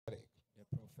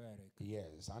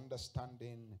Yes,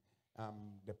 understanding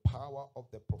the power of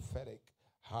the prophetic,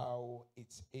 how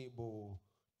it's able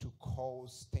to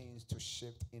cause things to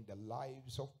shift in the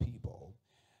lives of people.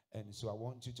 And so I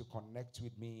want you to connect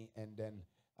with me, and then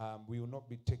we will not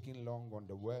be taking long on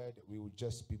the word. We will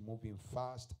just be moving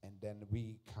fast, and then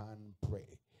we can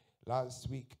pray. Last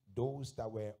week, those that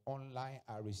were online,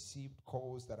 I received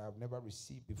calls that I've never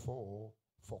received before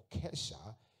for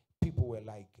Kesha. People were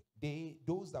like,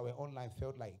 those that were online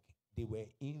felt like they were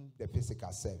in the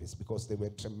physical service because they were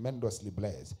tremendously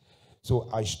blessed. So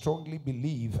I strongly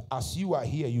believe as you are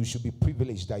here, you should be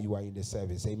privileged that you are in the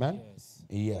service. Amen? Yes.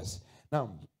 Yes.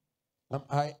 Now,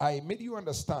 I made you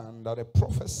understand that a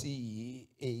prophecy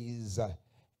is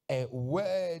a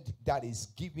word that is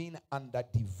given under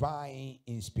divine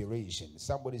inspiration.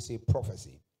 Somebody say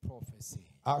prophecy. Prophecy.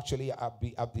 Actually,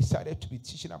 I've decided to be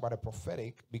teaching about the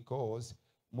prophetic because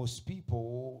most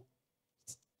people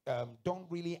don't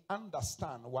really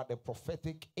understand what the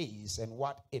prophetic is and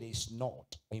what it is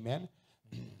not. Amen.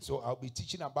 So I'll be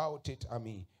teaching about it. I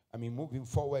mean, moving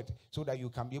forward, so that you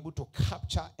can be able to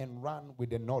capture and run with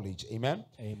the knowledge. Amen.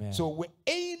 Amen. So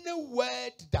any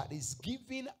word that is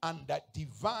given under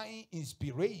divine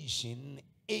inspiration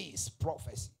is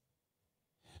prophecy.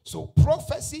 So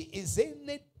prophecy is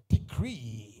any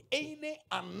decree, any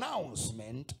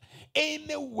announcement,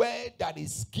 any word that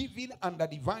is given under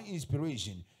divine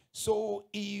inspiration. So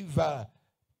if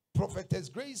Prophetess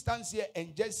Grace stands here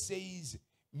and just says,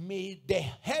 "May the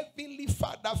Heavenly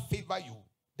Father favor you,"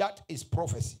 that is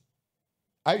prophecy.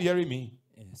 Are you hearing me?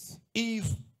 Yes.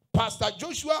 If Pastor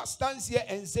Joshua stands here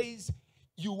and says,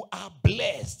 "You are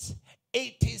blessed,"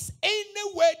 it is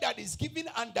any word that is given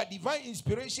under divine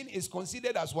inspiration is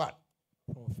considered as what?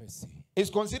 Prophecy. Is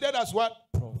considered as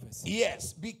what? Prophecy.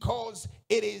 Yes, because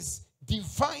it is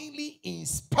divinely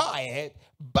inspired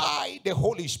by the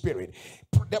Holy Spirit.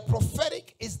 The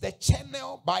prophetic is the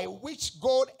channel by which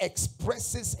God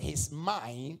expresses his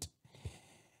mind,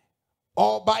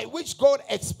 or by which God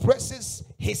expresses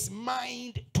his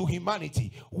mind to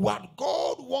humanity. What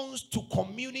God wants to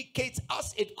communicate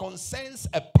as it concerns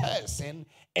a person,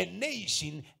 a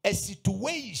nation, a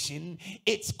situation,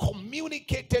 it's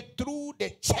communicated through the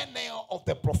channel of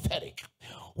the prophetic.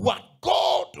 What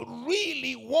God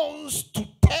really wants to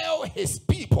tell his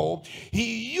people,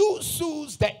 he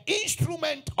uses the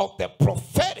instrument of the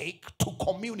prophetic to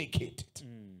communicate it.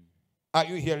 Are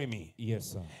you hearing me?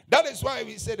 Yes, sir. That is why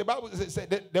we say, the Bible says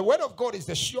that the word of God is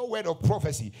the sure word of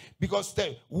prophecy, because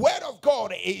the word of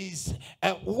God is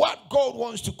what God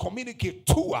wants to communicate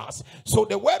to us. So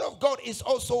the word of God is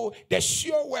also the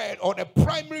sure word, or the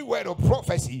primary word of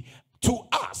prophecy to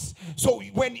us. So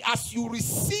as you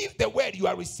receive the word, you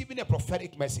are receiving a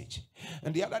prophetic message.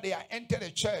 And the other day I entered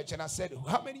a church and I said,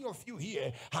 how many of you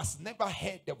here has never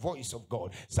heard the voice of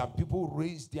God? Some people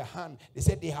raised their hand. They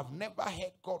said they have never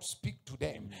heard God speak to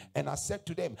them. And I said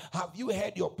to them, have you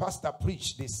heard your pastor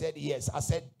preach? They said yes. I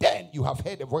said, then you have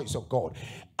heard the voice of God.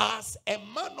 As a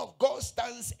man of God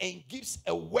stands and gives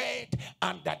a word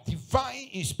under divine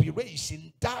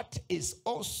inspiration, that is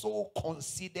also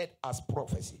considered as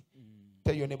prophecy.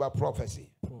 Tell your neighbor,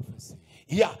 prophecy. Prophecy.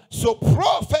 Yeah. So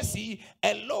prophecy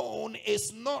alone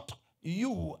is not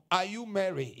you. Are you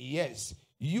Mary? Yes.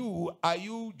 You. Are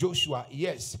you Joshua?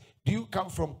 Yes. Do you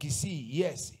come from Kisii?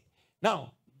 Yes.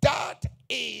 Now that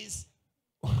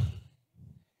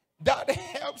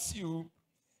helps you.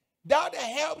 That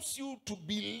helps you to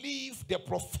believe the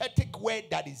prophetic word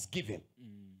that is given.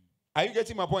 Are you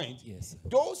getting my point? Yes.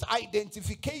 Those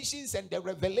identifications and the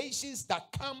revelations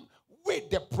that come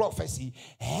with the prophecy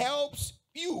helps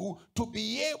you to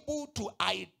be able to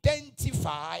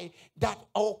identify that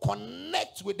or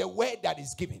connect with the word that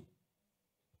is given.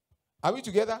 Are we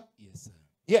together? Yes, sir.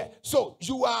 Yeah. So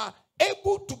you are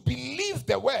able to believe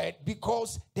the word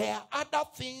because there are other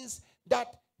things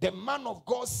that the man of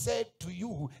God said to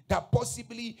you that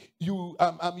possibly you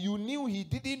knew he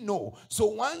didn't know. So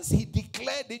once he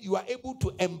declared it, you are able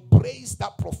to embrace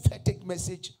that prophetic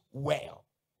message well.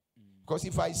 Because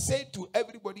if I say to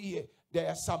everybody here, there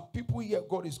are some people here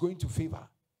God is going to favor.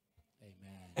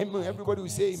 Amen. Everybody will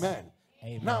say amen.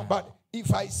 Amen. Now, but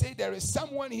if I say there is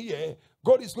someone here,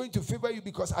 God is going to favor you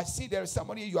because I see there is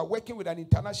somebody, you are working with an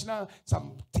international,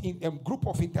 group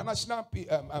of international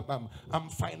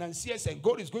financiers, and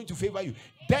God is going to favor you.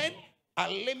 Then I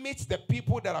limit the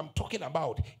people that I'm talking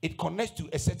about. It connects to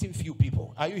a certain few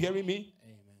people. Are you hearing me?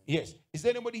 Amen. Yes. Is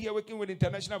there anybody here working with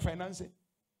international financing?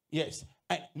 Yes.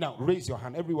 And now raise your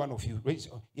hand, every one of you. Raise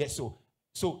your, yes.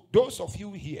 So those of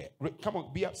you here, come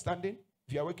on, be upstanding.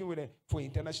 If you are working with for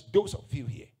international, those of you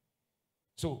here.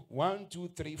 So 1,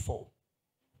 2, 3, 4.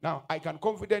 Now, I can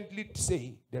confidently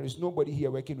say there is nobody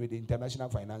here working with international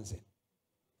financing.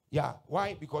 Yeah,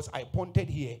 why? Because I pointed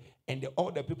here and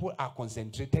all the people are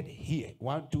concentrated here.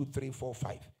 1, 2, 3, 4,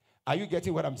 5. Are you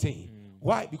getting what I'm saying?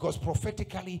 Why? Because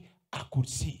prophetically I could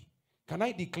see. Can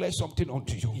I declare something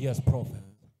unto you? Yes, prophet.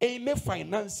 Any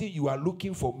financing you are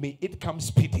looking for, may it come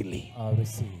speedily. I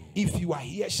receive. If you are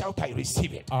here, shout, I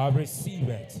receive it. I receive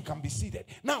it. You can be seated.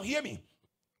 Now, hear me.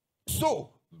 So,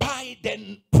 by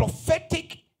the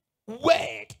prophetic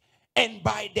word and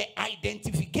by the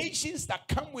identifications that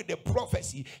come with the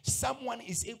prophecy, someone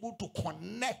is able to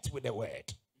connect with the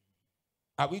word.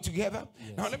 Are we together?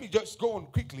 Yes. Now, let me just go on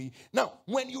quickly. Now,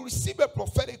 when you receive a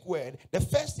prophetic word, the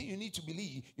first thing you need to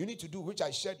believe, you need to do, which I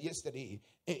shared yesterday,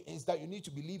 is that you need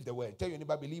to believe the word. Tell your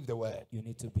neighbor, believe the word. You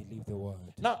need to believe the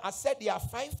word. Now, I said there are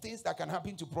 5 things that can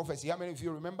happen to prophecy. How many of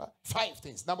you remember? 5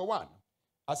 things. Number 1,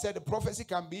 I said the prophecy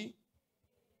can be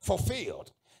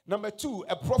fulfilled. Number 2,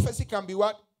 a prophecy can be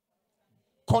what?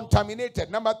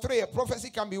 Contaminated. Number 3, a prophecy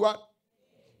can be what?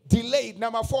 Delayed.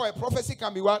 Number 4, a prophecy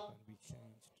can be what?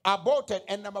 Aborted.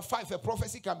 And number 5, a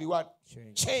prophecy can be what?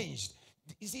 Changed.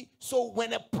 You see, so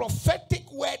when a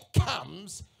prophetic word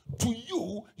comes to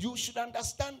you, you should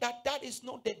understand that that is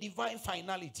not the divine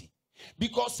finality.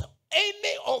 Because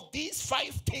any of these 5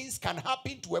 things can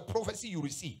happen to a prophecy you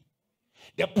receive.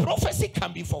 The prophecy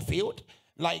can be fulfilled.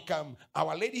 Like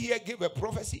our lady here gave a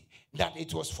prophecy that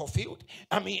it was fulfilled.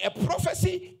 I mean, a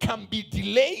prophecy can be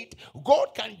delayed.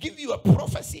 God can give you a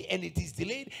prophecy and it is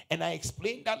delayed. And I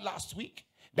explained that last week.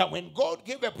 That when God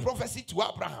gave a prophecy to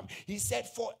Abraham, he said,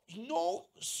 for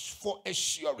a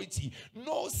surety,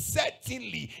 no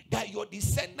certainly that your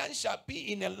descendants shall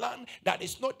be in a land that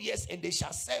is not theirs, and they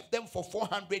shall serve them for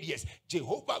 400 years.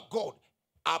 Jehovah God,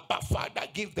 Abba Father,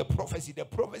 gave the prophecy. The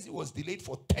prophecy was delayed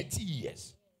for 30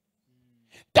 years.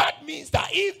 That means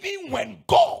that even when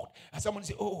God, and someone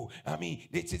say, oh, I mean,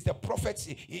 this is the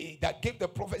prophet that gave the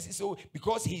prophecy, so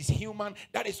because he's human,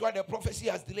 that is why the prophecy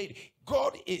has delayed.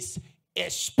 God is a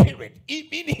spirit.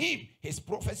 Even him, his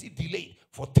prophecy delayed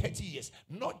for 30 years.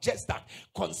 Not just that,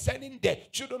 concerning the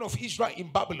children of Israel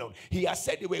in Babylon, he has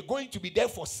said they were going to be there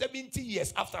for 70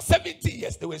 years. After 70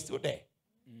 years, they were still there.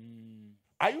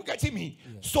 Are you getting me?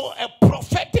 Yes. So a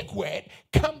prophetic word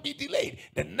can be delayed.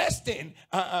 The next thing,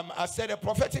 I said a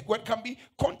prophetic word can be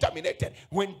contaminated.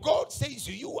 When God says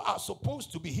you are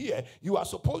supposed to be here, you are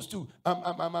supposed to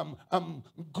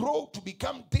grow to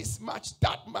become this much,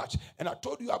 that much. And I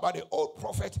told you about the old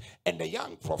prophet and the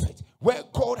young prophet, where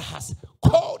God has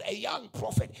called a young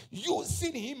prophet,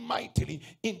 using him mightily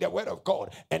in the word of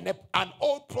God. And an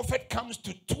old prophet comes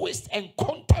to twist and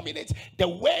contaminate the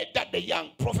word that the young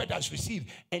prophet has received.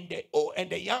 And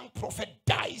the young prophet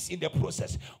dies in the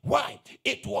process. Why?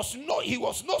 He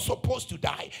was not supposed to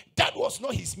die. That was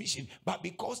not his mission. But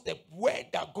because the word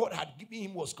that God had given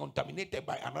him was contaminated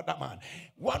by another man.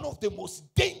 One of the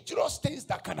most dangerous things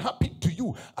that can happen to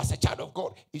you as a child of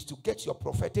God is to get your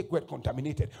prophetic word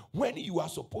contaminated. When you are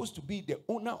supposed to be the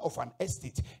owner of an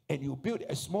estate and you build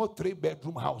a small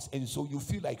 3-bedroom house, and so you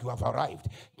feel like you have arrived.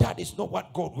 That is not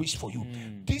what God wished for you.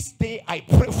 This day I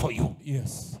pray for you.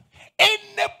 Yes.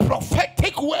 Any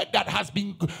prophetic word that has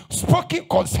been spoken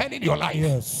concerning your life,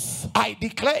 yes, I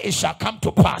declare it shall come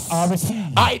to pass. I receive.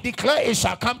 I declare it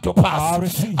shall come to pass. I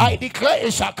receive. I declare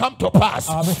it shall come to pass.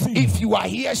 I receive. If you are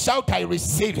here, shout, I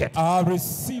receive it. I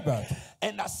receive it.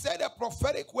 And I said a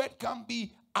prophetic word can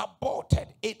be aborted.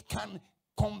 It can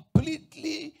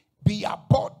completely be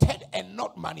aborted and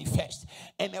not manifest.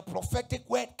 And a prophetic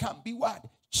word can be what?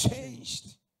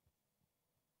 Changed.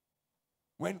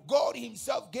 When God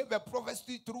himself gave a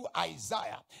prophecy through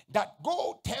Isaiah that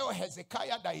go tell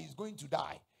Hezekiah that he's going to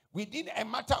die, within a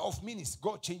matter of minutes,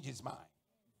 God changed his mind.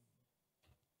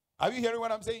 Are you hearing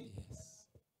what I'm saying? Yes.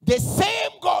 The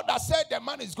same God that said the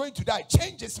man is going to die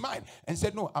changed his mind and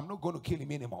said, no, I'm not going to kill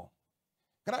him anymore.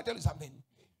 Can I tell you something?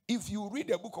 If you read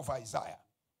the book of Isaiah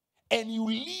and you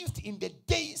lived in the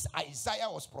days Isaiah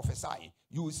was prophesying,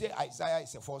 you will say Isaiah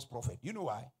is a false prophet. You know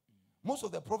why? Most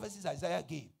of the prophecies Isaiah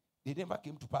gave, they never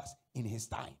came to pass in his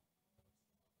time.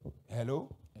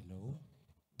 Hello? Hello?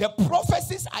 The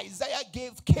prophecies Isaiah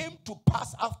gave came to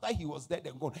pass after he was dead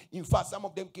and gone. In fact, some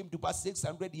of them came to pass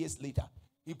 600 years later.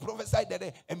 He prophesied that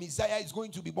a Messiah is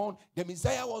going to be born. The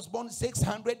Messiah was born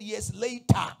 600 years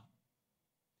later.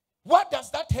 What does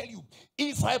that tell you?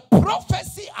 If a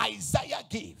prophecy Isaiah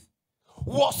gave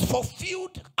was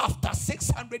fulfilled after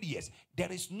 600 years,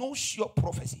 there is no sure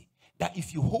prophecy that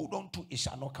if you hold on to, it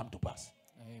shall not come to pass.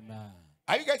 Amen.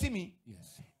 Are you getting me?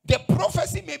 Yes. The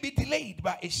prophecy may be delayed,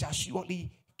 but it shall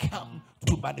surely come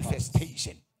to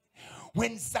manifestation.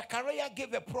 When Zechariah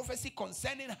gave a prophecy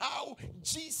concerning how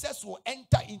Jesus will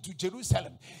enter into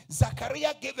Jerusalem,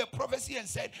 Zechariah gave a prophecy and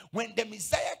said, when the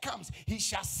Messiah comes, he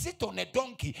shall sit on a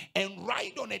donkey and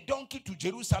ride on a donkey to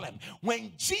Jerusalem.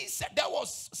 When Jesus, that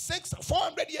was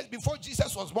 400 years before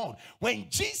Jesus was born. When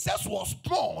Jesus was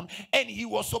born and he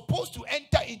was supposed to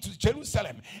enter into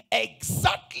Jerusalem,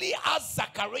 exactly as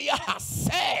Zechariah has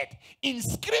said in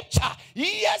scripture,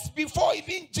 years before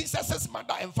even Jesus'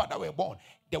 mother and father were born,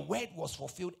 the word was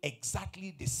fulfilled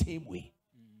exactly the same way.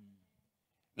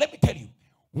 Let me tell you,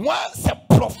 once a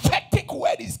prophetic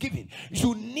word is given,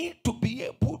 you need to be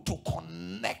able to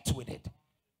connect with it.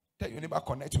 Tell your neighbor,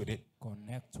 connect with it.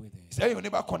 Connect with it. Tell your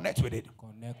neighbor, connect with it.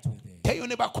 Connect with it. Tell your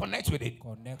neighbor, connect with it.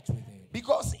 Connect with it.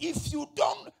 Because if you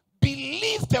don't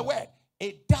believe the word,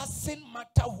 it doesn't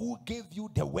matter who gave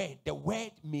you the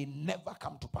word may never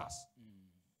come to pass.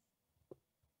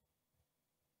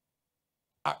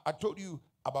 I told you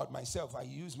about myself. I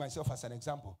use myself as an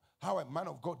example. How a man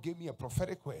of God gave me a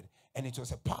prophetic word, and it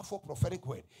was a powerful prophetic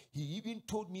word. He even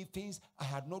told me things I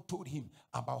had not told him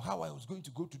about how I was going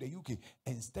to go to the UK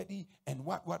and study and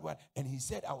what. And he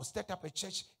said I will start up a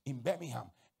church in Birmingham.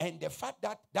 And the fact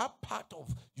that that part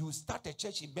of you start a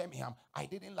church in Birmingham, I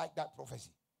didn't like that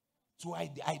prophecy. So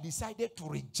I decided to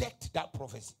reject that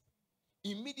prophecy.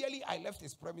 Immediately I left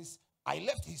his premise. I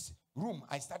left his room.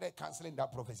 I started canceling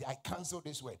that prophecy. I canceled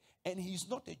this word. And he's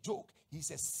not a joke.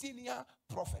 He's a senior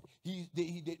prophet.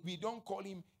 We don't call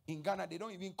him, in Ghana, they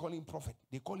don't even call him prophet.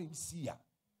 They call him seer.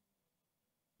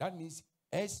 That means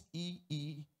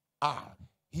S-E-E-R.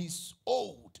 He's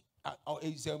old.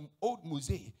 He's an old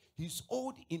mosaic. He's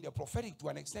old in the prophetic to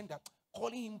an extent that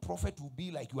calling him prophet will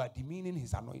be like you are demeaning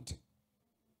his anointing.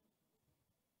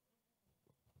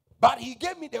 But he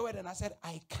gave me the word and I said,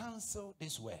 I cancel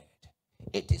this word.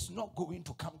 It is not going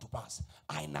to come to pass.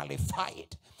 I nullify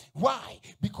it. Why?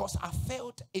 Because I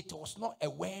felt it was not a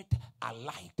word I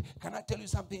liked. Can I tell you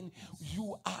something?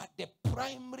 You are the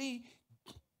primary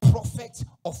prophet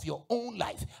of your own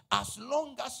life. As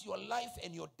long as your life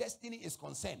and your destiny is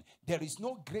concerned, there is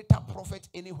no greater prophet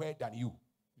anywhere than you.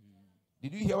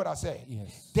 Did you hear what I said?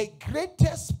 Yes. The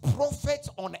greatest prophet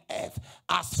on earth,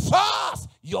 as far as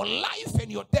your life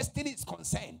and your destiny is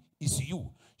concerned, is you.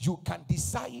 You can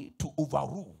decide to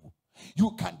overrule.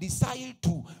 You can decide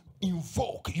to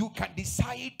invoke. You can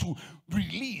decide to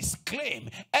release, claim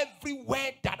every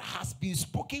word that has been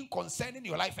spoken concerning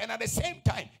your life. And at the same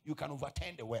time, you can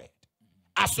overturn the word.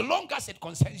 As long as it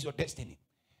concerns your destiny.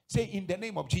 Say, in the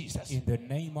name of Jesus. In the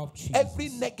name of Jesus. Every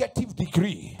negative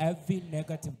decree. Every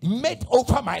negative decree made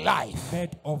over my life.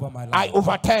 Made over my life. I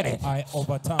overturn it. I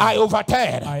overturn. I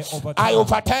overturn. I overturn. I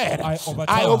overturn. I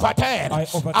overturn. I overturn. I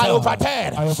overturn. I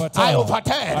overturn. I overturn. I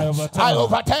overturn. I overturn. I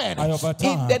overturn. I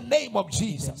overturn. In the name of In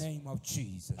Jesus. the name of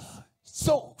Jesus.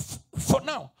 So, for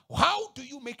now, how do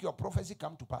you make your prophecy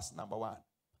come to pass? Number one.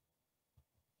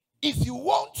 If you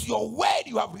want your word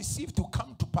you have received to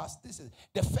come to pass, this is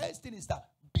the first thing is that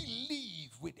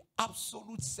believe with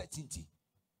absolute certainty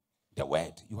the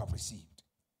word you have received.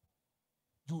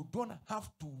 You don't have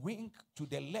to wink to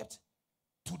the left,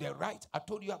 to the right. I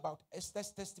told you about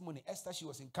Esther's testimony. Esther, she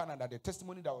was in Canada. The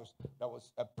testimony that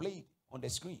was played on the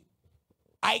screen.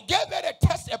 I gave her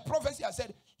a prophecy. I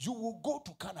said, you will go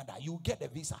to Canada. You will get a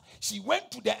visa. She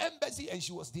went to the embassy and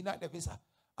she was denied the visa.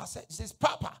 I said, she says,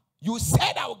 Papa, you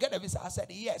said I will get a visa. I said,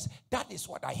 yes, that is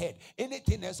what I heard.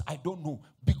 Anything else, I don't know.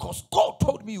 Because God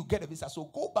told me you get a visa. So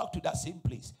go back to that same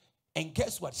place. And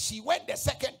guess what? She went the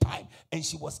second time and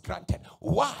she was granted.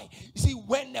 Why? You see,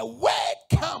 when a word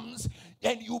comes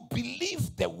and you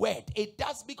believe the word, it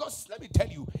does. Because let me tell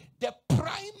you, the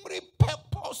primary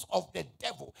purpose of the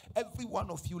devil, every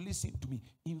one of you listen to me.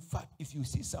 In fact, if you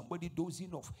see somebody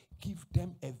dozing off, give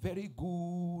them a very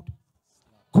good.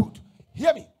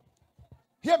 Hear me.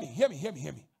 Hear me, hear me, hear me,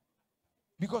 hear me.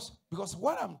 Because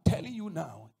what I'm telling you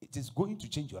now, it is going to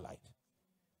change your life.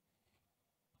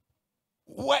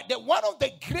 One of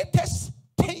the greatest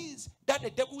things that the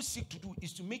devil seeks to do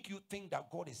is to make you think that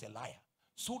God is a liar,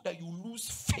 so that you lose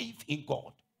faith in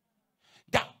God.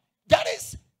 That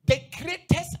is the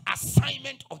greatest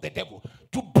assignment of the devil,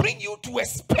 to bring you to a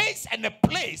space and a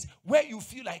place where you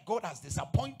feel like God has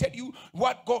disappointed you.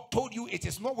 What God told you, it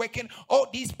is not working. All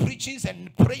these preachings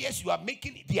and prayers you are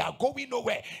making, they are going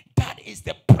nowhere. That is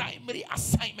the primary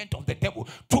assignment of the devil,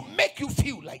 to make you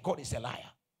feel like God is a liar.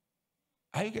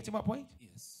 Are you getting my point?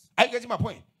 Yes. Are you getting my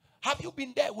point? Have you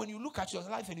been there when you look at your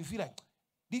life and you feel like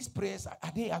these prayers,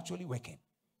 are they actually working?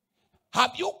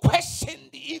 Have you questioned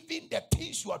even the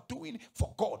things you are doing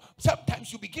for God?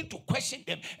 Sometimes you begin to question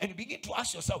them and you begin to to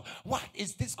ask yourself, what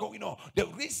is this going on? The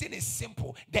reason is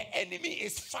simple. The enemy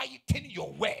is fighting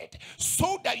your word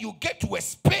so that you get to a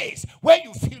space where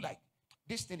you feel like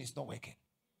this thing is not working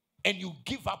and you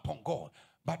give up on God.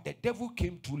 But the devil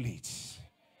came too late.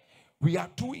 We are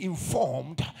too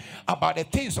informed about the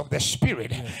things of the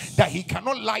spirit that he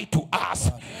cannot lie to us.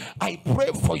 I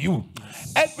pray for you.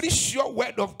 Every sure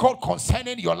word of God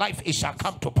concerning your life, it shall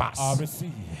come to pass. I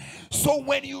receive. So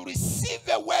when you receive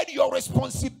a word, your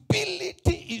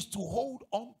responsibility is to hold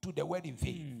on to the word in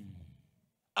faith.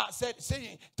 I said,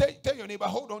 tell your neighbor,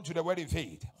 hold on to the word in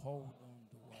faith. Hold on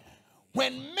to the word.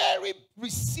 When Mary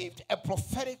received a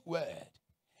prophetic word,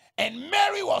 and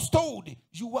Mary was told,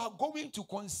 you are going to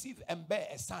conceive and bear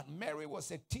a son. Mary was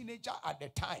a teenager at the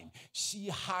time. She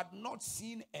had not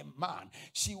seen a man.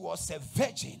 She was a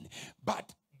virgin.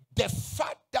 But the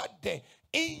fact that the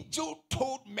angel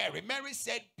told Mary, Mary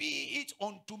said, be it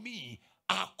unto me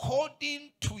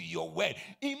according to your word.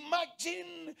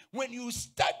 Imagine when you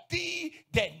study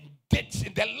the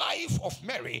life of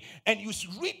Mary and you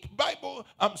read Bible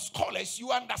scholars,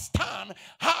 you understand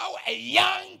how a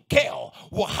young girl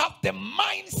will have the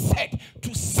mindset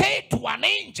to say to an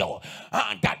angel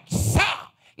that, sir,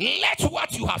 let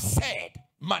what you have said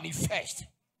manifest.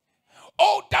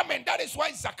 Oh, damn it, that is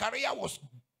why Zachariah was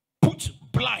put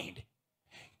blind.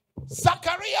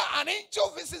 Zachariah, an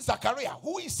angel visits Zachariah,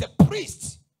 who is a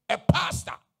priest, a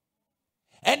pastor.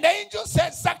 And the angel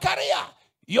said, Zachariah,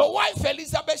 your wife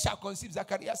Elizabeth shall conceive.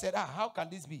 Zachariah said, how can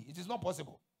this be? It is not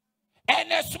possible.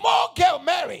 And a small girl,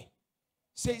 Mary,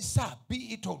 says, sir,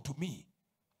 be it unto me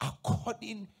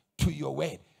according to your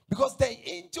word. Because the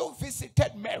angel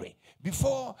visited Mary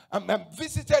before,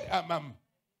 visited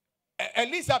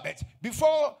Elizabeth,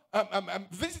 before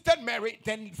visited Mary,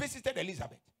 then visited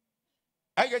Elizabeth.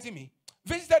 Are you getting me?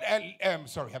 Visited,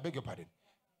 sorry, I beg your pardon.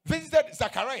 Visited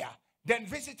Zachariah, then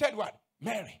visited what?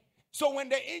 Mary. So when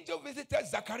the angel visited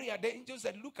Zachariah, the angel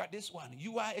said, look at this one.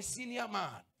 You are a senior man.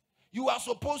 You are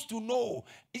supposed to know.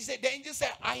 He said, the angel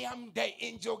said, I am the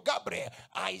angel Gabriel.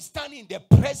 I stand in the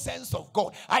presence of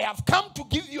God. I have come to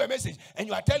give you a message. And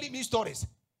you are telling me stories.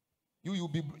 You'll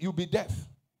be deaf.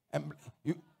 And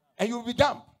you'll be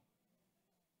dumb.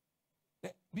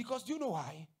 Because do you know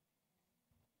why?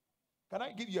 Can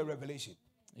I give you a revelation?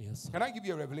 Yes. Can I give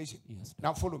you a revelation? Yes.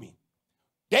 Now follow me.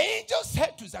 The angel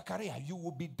said to Zachariah, you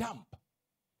will be dumb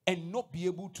and not be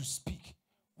able to speak.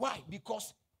 Why?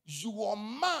 Because your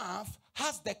mouth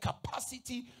has the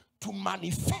capacity to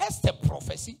manifest a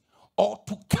prophecy or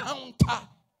to counter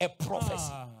a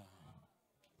prophecy.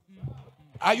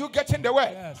 Are you getting the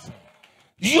word? Yes.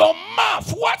 Your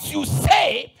mouth, what you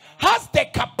say, has the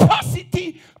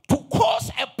capacity to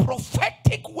cause a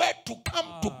prophetic word to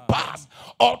come to pass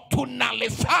or to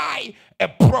nullify a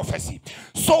prophecy.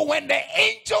 So when the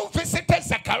angel visited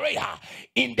Zachariah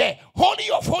in the Holy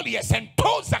of Holies and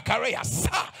told Zachariah, sir,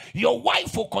 your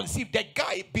wife will conceive, the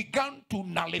guy began to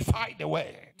nullify the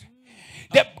word.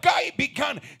 The guy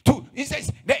began to, he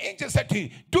says, the angel said to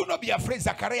him, do not be afraid,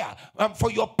 Zachariah, for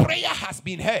your prayer has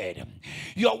been heard.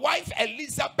 Your wife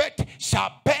Elizabeth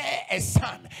shall bear a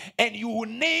son, and you will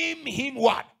name him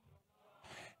what?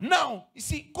 Now, you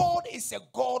see, God is a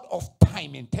God of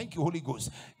timing. Thank you, Holy Ghost.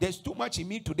 There's too much in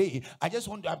me today. I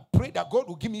pray that God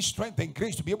will give me strength and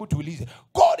grace to be able to release it.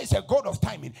 God is a God of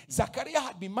timing. Zachariah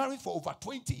had been married for over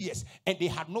 20 years and they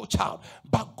had no child.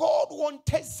 But God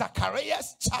wanted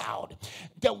Zachariah's child,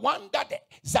 the one that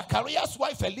Zachariah's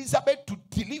wife Elizabeth to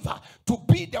deliver, to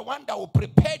be the one that will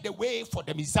prepare the way for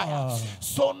the Messiah.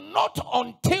 So not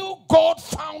until God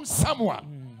found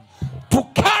someone to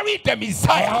carry the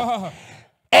Messiah,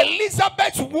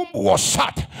 Elizabeth's womb was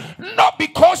shut, not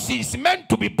because she's meant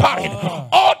to be barren.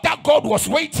 All that God was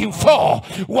waiting for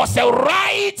was a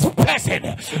right person.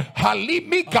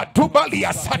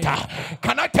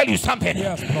 Can I tell you something?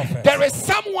 Yes, there is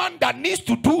someone that needs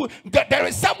to do that. There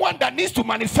is someone that needs to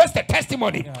manifest the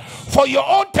testimony for your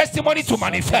own testimony to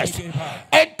manifest.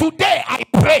 And today I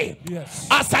pray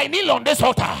as I kneel on this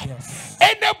altar.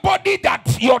 Anybody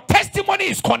that your testimony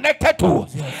is connected to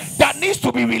that needs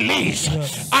to be released,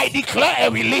 I declare a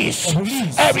release,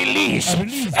 a release,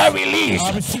 a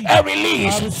release, a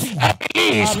release, a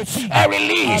release, a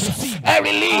release, a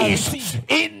release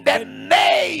in the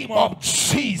name of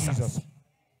Jesus.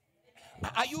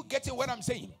 Are you getting what I'm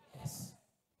saying?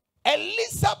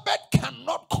 Elizabeth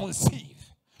cannot conceive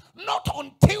not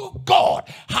until God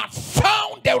had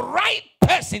found the right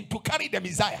person to carry the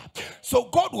Messiah. So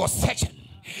God was searching.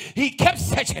 He kept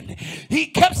searching. He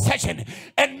kept searching.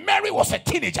 And Mary was a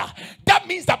teenager. That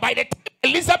means that by the time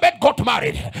Elizabeth got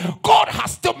married,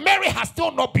 Mary has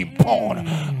still not been born.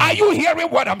 Are you hearing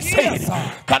what I'm saying?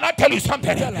 Can I tell you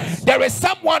something? There is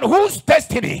someone whose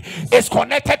destiny is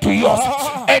connected to yours,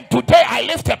 and today I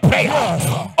lift a prayer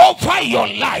over your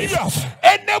life.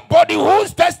 Anybody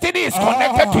whose destiny is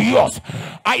connected to yours,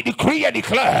 I decree and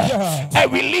declare a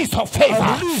release of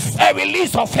favor, a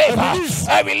release of favor,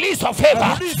 a release of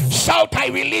favor. Shout, I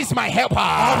release my helper.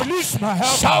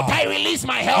 Shout, I release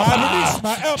my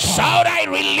helper. Shout, I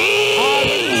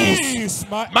release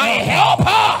my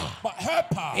helper.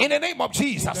 In the name of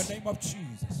Jesus. In the name of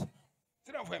Jesus.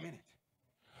 Sit down for a minute.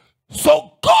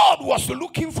 So God was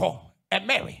looking for a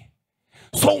Mary.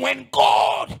 So when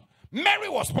Mary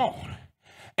was born,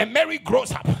 and Mary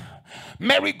grows up.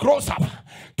 Mary grows up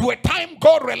to a time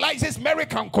God realizes Mary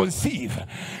can conceive.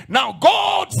 Now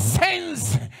God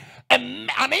sends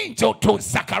an angel to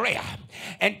Zachariah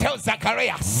and tells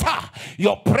Zachariah, sir,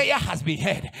 your prayer has been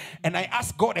heard. And I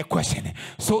asked God a question.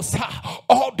 So sir,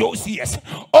 all those years,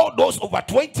 all those over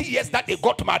 20 years that they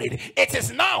got married, it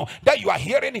is now that you are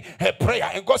hearing her prayer.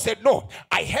 And God said, no,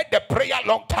 I heard the prayer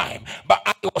long time, but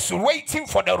I was waiting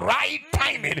for the right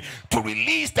timing to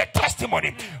release the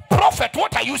testimony. Prophet,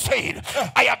 what are you saying?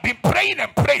 I have been praying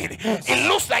and praying. It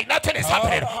looks like nothing is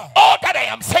happening. All that I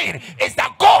am saying is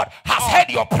that God has heard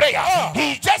your prayer.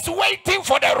 He's just waiting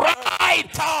for the right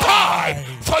time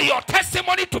for your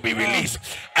testimony to be released.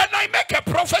 And I make a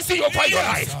prophecy over your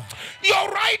life. Your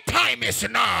right time is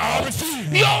now.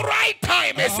 Your right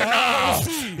time is now.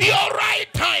 Your right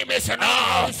time is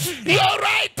now. Your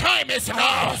right time is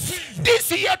now.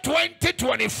 This year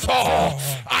 2024,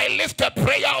 I lift a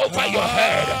prayer over your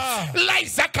head. Like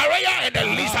Zachariah and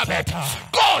Elizabeth,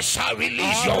 God shall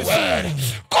release your word.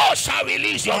 God shall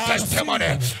release your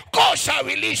testimony. God shall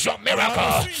release your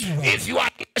miracle. If you are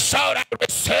shout, I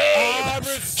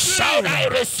receive. Shout, I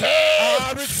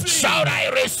receive. Shout, I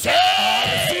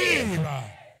receive.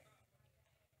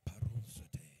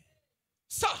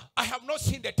 Sir, I have not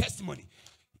seen the testimony.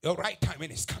 Your right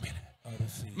timing is coming.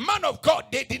 Man of God,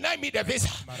 they deny me the visa.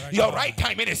 Your right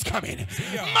timing is coming.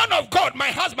 Man of God, my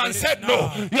husband said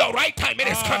no. Your right timing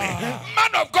is coming.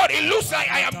 Man of God, it looks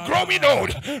like I am growing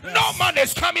old. No man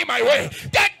is coming my way.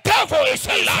 The devil is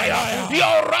a liar.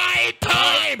 Your right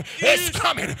time is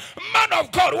coming. Man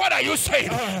of God, what are you saying?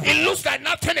 It looks like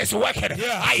nothing is working.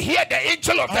 I hear the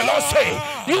angel of the Lord say,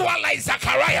 you are like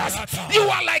Zacharias. You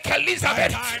are like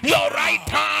Elizabeth. Your right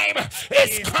time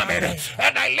is coming.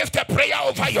 And I lift a prayer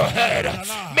over your head.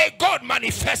 May God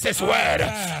manifest his word.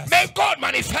 May God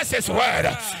manifest his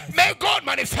word. May God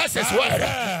manifest his word.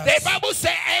 The Bible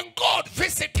says, and God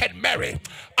visited Mary.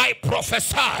 I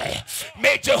prophesy,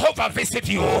 may Jehovah visit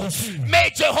you. May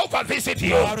Jehovah visit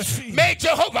you. May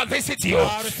Jehovah visit you.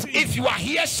 If you are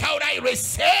here, shout, I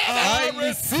receive. I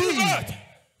receive.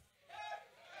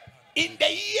 In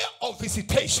the year of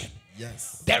visitation,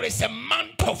 Yes. there is a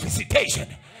month of visitation.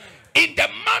 In the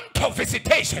month of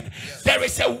visitation, there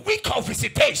is a week of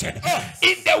visitation.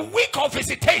 In the week of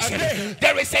visitation,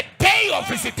 there is a day of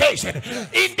visitation.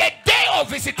 In the day of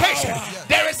visitation,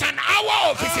 there is an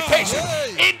hour of visitation.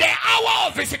 In the hour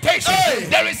of visitation,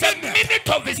 there is a minute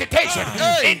of visitation.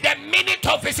 In the minute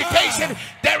of visitation,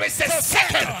 there is a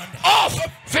second of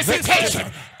visitation.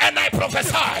 And I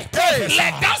prophesy, let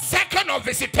that second of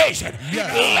visitation,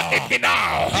 let it be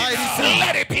now.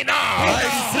 Let it be now.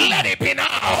 Let it be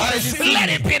now. Let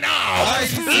it be now.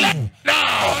 Let it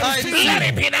now. Let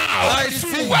it be now.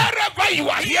 Wherever you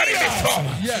are hearing it from,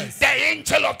 the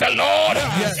angel of the Lord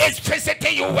is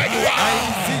visiting you where you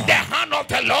are. The hand of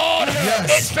the Lord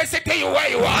is visiting you where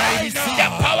you are. The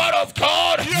power of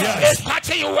God is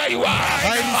touching you where you are.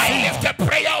 I lift a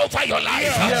prayer over your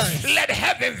life. Let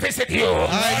heaven visit you.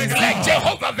 Let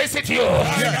Jehovah visit you.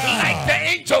 Like the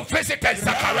angel visited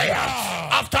Zachariah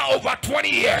after over 20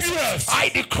 years. I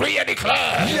decree and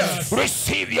declare,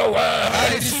 receive your word.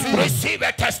 Receive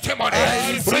a testimony.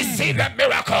 Receive a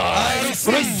miracle.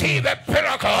 Receive a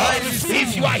miracle.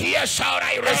 If you are here, shout,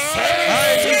 I receive.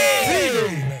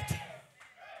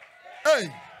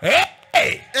 Hey. Hey.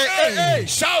 Hey, hey, hey.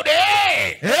 Shout,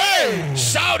 hey. Hey.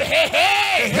 Shout, hey,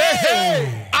 hey. Hey,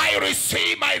 hey. I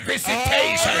receive my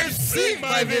visitation. I receive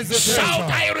my visitation.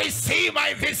 Shout, I receive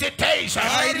my visitation.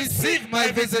 I receive my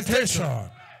visitation.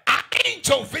 An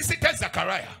angel visited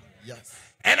Zachariah. Yes.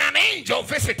 And an angel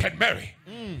visited Mary.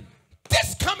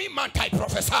 This coming month I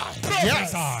prophesy.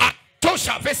 Yes. God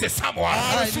shall visit someone.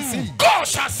 I receive. God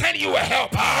shall send you a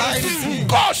helper. I receive.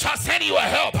 God shall send you a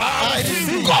helper. I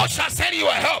receive. God shall send you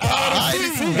a helper. I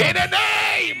receive. In the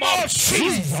name of Jesus.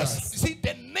 Jesus. See,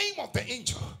 the name of the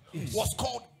angel was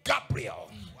called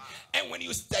Gabriel. And when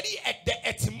you study at the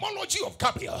etymology of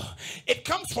Gabriel, it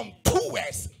comes from two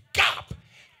words, Gab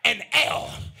and El.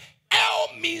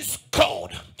 El means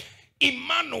God.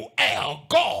 Emmanuel,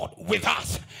 God with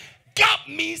us. Gab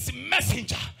means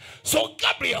messenger. So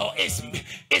Gabriel is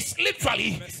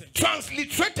literally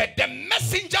transliterated the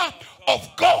messenger of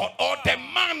God, or the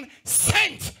man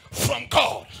sent from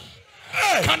God.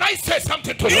 Hey. Can I say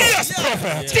something to you? Yes,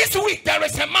 prophet. This week there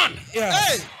is a man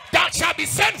that shall be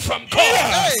sent from God.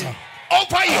 Yes.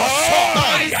 Over your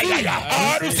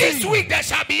soul. This week there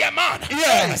shall be a man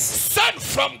sent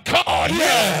from God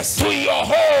to your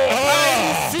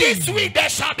home. This week there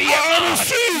shall be a man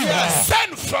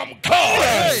sent from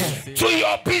God to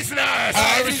your business.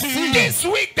 This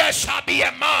week there shall be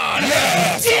a man.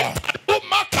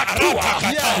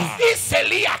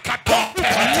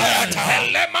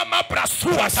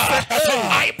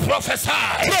 I prophesy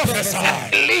a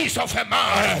release of a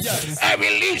man, a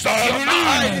release of your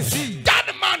man.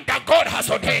 That man that God has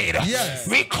ordained,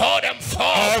 we call them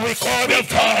forth. We call them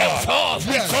forth.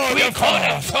 We call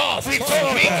them forth. We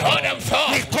call them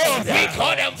forth. We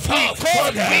call them forth. We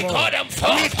call them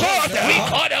forth. We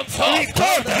call them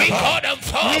forth. We call them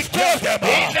forth.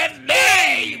 In the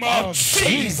name of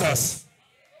Jesus.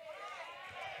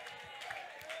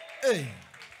 Hey.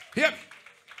 Hear me.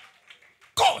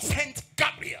 God sent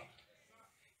Gabriel,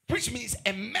 which means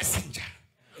a messenger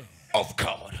of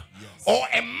God, or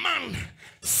a man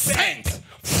sent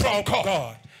from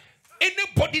God.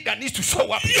 Anybody that needs to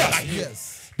show up in your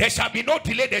life, there shall be no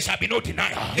delay, there shall be no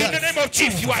denial. In the name of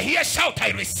Jesus. If you are here, shout, I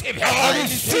receive it. I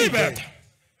receive it.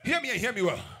 Hear me and hear me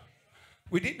well.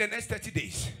 Within the next 30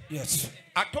 days. Yes.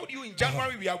 I told you in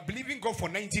January we are believing God for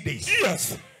 90 days.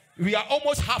 Yes. We are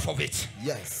almost half of it.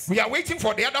 Yes. We are waiting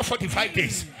for the other 45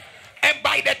 days. And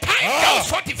by the time those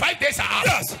 45 days are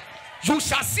up, you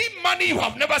shall see money you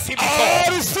have never seen before. I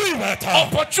receive it.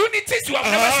 Opportunities you have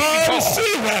never seen before. I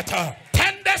receive it.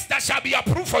 Tenders that shall be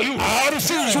approved for you. I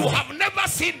receive it. You have never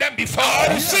seen them before. I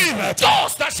receive it.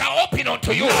 Doors that shall open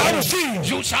unto you. I receive.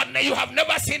 You have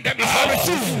never seen them before. I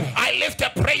receive. I lift a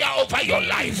prayer over your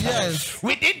life. Yes.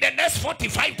 Within the next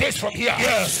 45 days from here.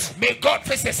 Yes. May God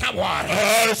visit someone.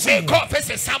 I receive. May God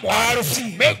visit someone. I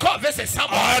receive. May God visit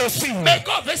someone. I receive. May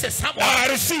God visit someone. I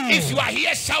receive. If you are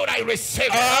here, shout, I receive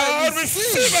it. I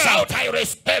receive it. Shout, I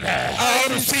receive it. I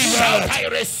receive it. Shout, I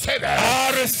receive it.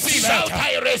 I receive it. Shout,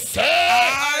 I receive it.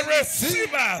 I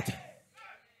receive it.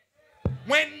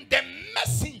 When the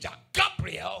messenger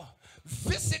Gabriel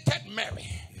visited Mary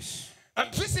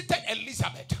and visited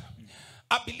Elizabeth,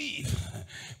 I believe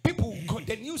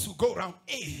the news will go around.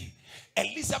 Hey,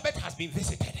 Elizabeth has been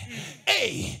visited.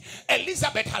 Hey,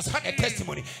 Elizabeth has had a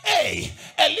testimony. Hey,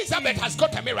 Elizabeth has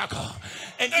got a miracle.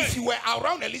 And if you were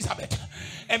around Elizabeth,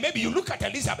 and maybe you look at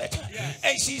Elizabeth,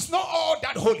 and she's not all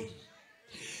that holy.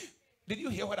 Did you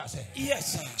hear what I said?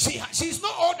 Yes, sir. She's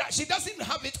not all that. She doesn't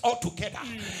have it all together.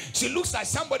 She looks like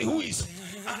somebody who is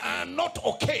not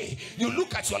okay. You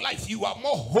look at your life, you are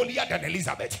more holier than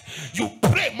Elizabeth. You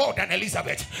pray more than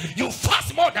Elizabeth. You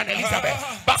fast more than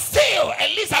Elizabeth. But still,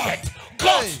 Elizabeth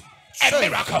got a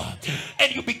miracle.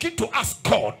 And you begin to ask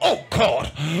God, oh God,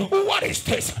 what is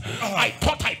this? I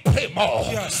thought I pray more.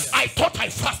 I thought I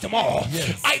fast more.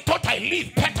 I thought I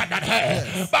live better than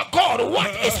her. But God, what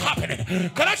is happening?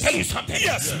 Can I tell you something?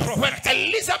 When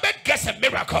Elizabeth gets a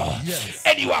miracle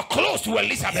and you are close to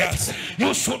Elizabeth,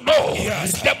 you should know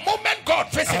the moment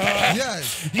God visited her,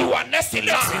 you are next in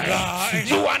line.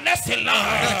 You are next in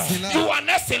line. You are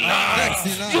next in line.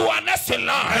 You are next in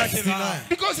line.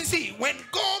 Because you see, when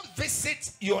God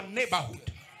visits your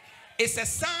neighborhood, it's a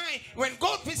sign. When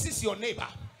God visits your neighbor,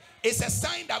 it's a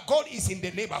sign that God is in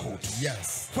the neighborhood.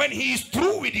 When he is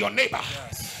through with your neighbor,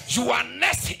 you are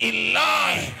next in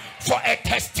line for a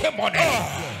testimony.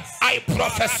 I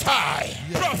prophesy.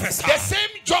 The same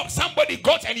job somebody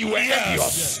got and you were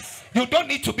envious. You don't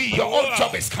need to be. Your own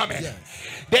job is coming.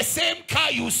 The same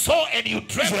car you saw and you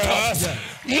dreamt of,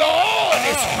 your own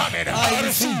is coming.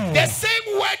 The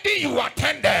same wedding you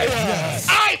attended,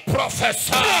 I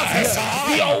prophesy,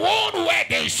 your own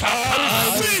wedding shall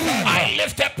come. I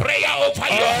lift a prayer over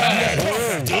your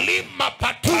head. Lima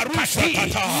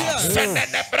patukati,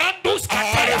 senenebrandus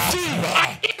kataya.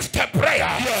 I lift a prayer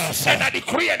and I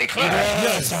decree and declare.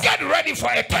 Get ready for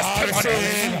a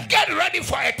testimony. Get ready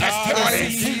for a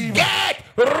testimony. Get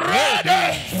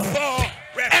ready for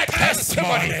a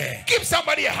testimony. Give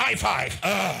somebody a high five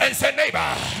and say,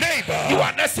 neighbor, you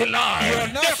are next in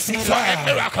line for a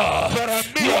miracle.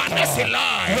 You are next in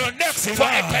line for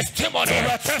a testimony.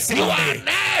 You are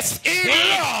next in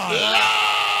line.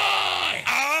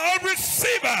 I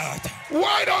receive it.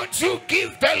 Why don't you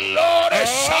give the Lord a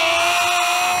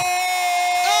shout?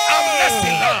 I'm next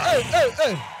in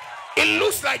line. It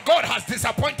looks like God has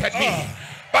disappointed me.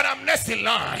 but I'm next in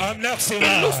line. I'm next in It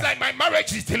line. looks like my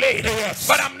marriage is delayed, Yes.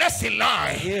 but I'm next in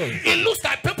line. It looks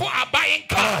like people are buying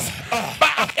cars,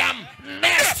 but I am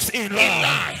next in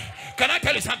line. Can I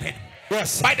tell you something?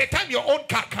 Yes. By the time your own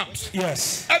car comes,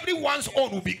 Yes. everyone's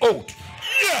own will be old.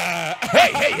 Yeah.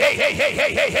 Hey.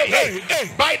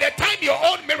 By the time your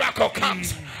own miracle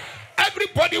comes,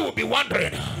 everybody will be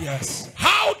wondering, Yes.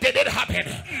 how did it happen?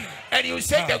 And you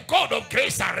say, the God of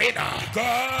Grace Arena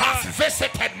has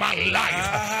visited my life.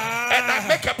 And I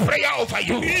make a prayer over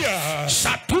you.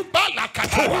 Shatuba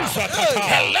Lakatua.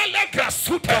 Helele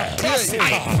Grasute.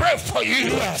 I pray for you.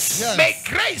 May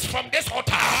grace from this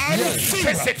altar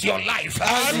visit your life,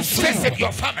 visit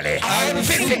your family,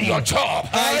 visit your job.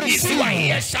 If you are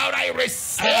here, shout, I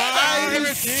receive it. I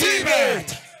receive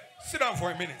it. Sit down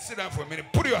for a minute. Sit down for a minute.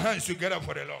 Put your hands together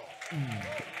for the Lord.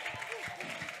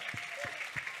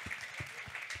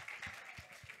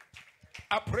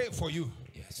 I pray for you.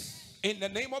 Yes. In the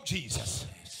name of Jesus.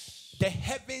 The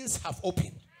heavens have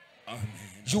opened. Amen.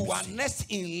 You are next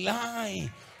in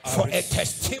line for a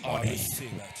testimony.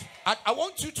 I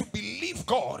want you to believe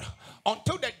God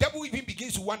until the devil even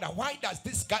begins to wonder, why does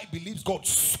this guy believe God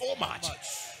so much?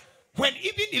 When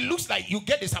even it looks like you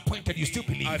get disappointed, you still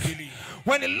believe. I believe.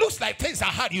 When it looks like things are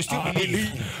hard, you still believe.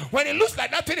 When it looks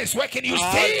like nothing is working, you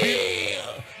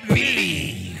still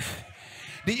believe.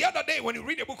 The other day, when you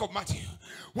read the book of Matthew,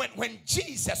 when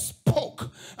Jesus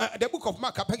spoke, the book of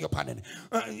Mark, I beg your pardon.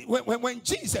 When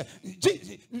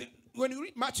you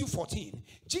read Matthew 14,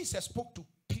 Jesus spoke to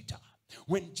Peter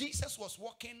when Jesus was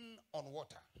walking on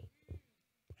water.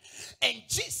 And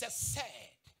Jesus said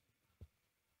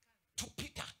to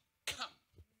Peter, come.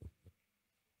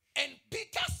 And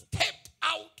Peter stepped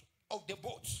out of the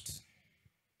boat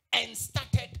and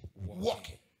started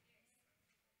walking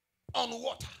on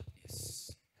water.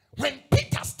 Yes. When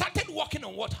Peter started walking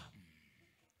on water,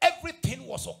 everything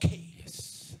was okay.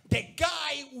 Yes. The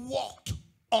guy walked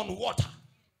on water.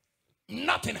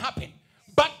 Nothing happened.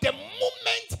 But the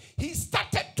moment he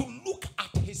started to look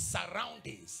at his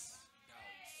surroundings,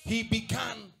 he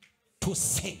began to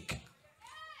sink.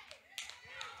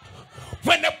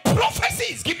 When a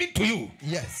prophecy is given to you,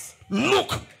 Yes.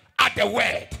 look at the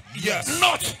word, Yes.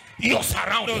 not your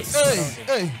surroundings.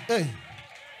 Hey.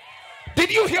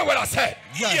 Did you hear what I said?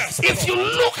 Yes. If you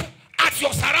look at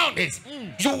your surroundings,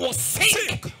 you will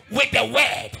sink with the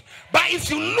word. But if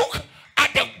you look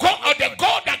at the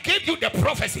God that gave you the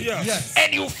prophecy, Yes.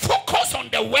 and you focus on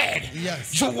the word,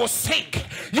 Yes. you will sink.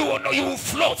 You will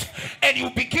float, and you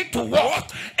begin to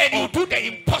walk, and you do the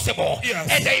impossible, Yes.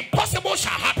 and the impossible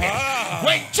shall happen.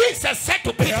 When Jesus said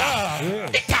to Peter,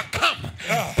 Peter, come.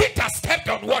 Peter stepped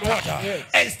on water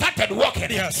and started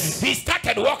walking. Yes. He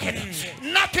started walking.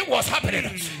 Nothing was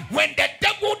happening. When the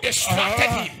devil distracted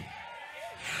him,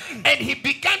 and he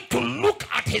began to look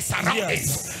at his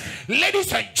surroundings.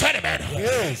 Ladies and gentlemen,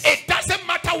 it doesn't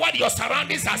matter what your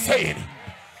surroundings are saying.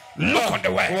 Look on the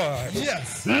word.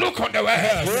 Yes. Look on the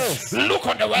word. Yes. Look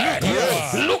on the word.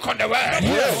 Yes. Look on the word.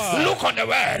 Yes. Look on the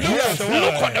word. Yes.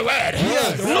 Look on the word.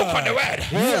 Yes. Look on the word.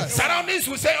 Yes. Surroundings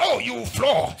will say, oh, you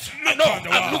floor. No, on the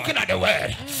I'm word. looking at the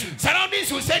word. Surroundings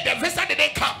will say, the visa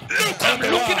didn't come. I'm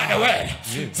looking at the word.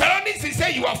 Surroundings will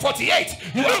say, you are 48.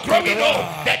 You are growing old.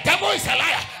 The devil is a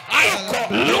liar. I am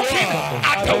looking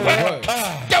at the word.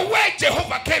 The word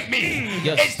Jehovah gave me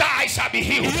is that I shall be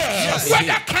healed.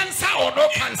 Whether cancer or no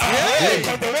cancer,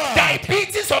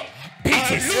 diabetes or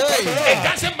diabetes, it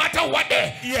doesn't matter what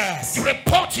the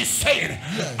report is saying.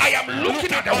 I am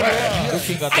looking at the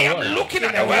word. I am looking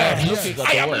at the word.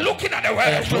 I am looking at the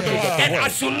word. And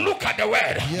as you look at the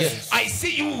word, I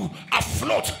see you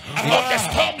afloat on the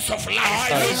storms of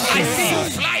life. I see you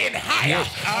flying higher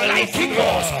like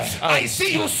eagles. I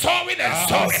see you soaring and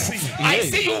soaring. I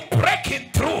see you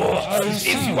breaking through.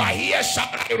 If you are here, shall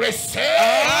I receive?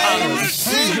 I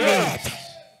receive it.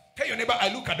 Tell your neighbor,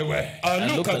 I look at the word. I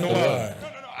look at the word. No.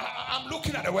 I'm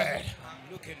looking at the word.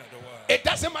 Looking at the word. It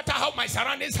doesn't matter how my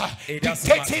surroundings are It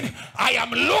doesn't dictating. I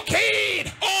am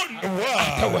looking On the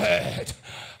at the word. word.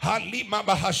 Halima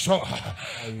Bahasho.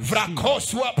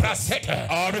 Vrakosua Praseta.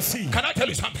 I receive. Can I tell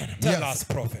you something? Tell us,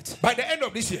 prophet. By the end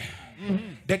of this year,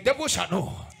 the devil shall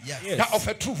know Yes. that of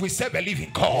a truth we serve a living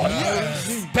God. Yes.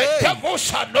 The devil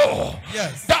shall know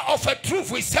Yes. that of a truth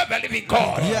we serve a living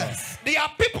God. Yes. There are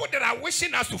people that are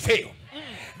wishing us to fail.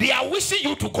 They are wishing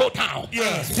you to go down.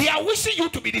 Yes. They are wishing you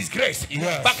to be disgraced.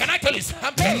 Yes. But can I tell you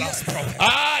something? Yes, prophet.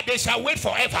 They shall wait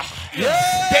forever.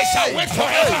 Yes. They shall wait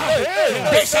forever. Hey.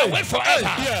 They shall wait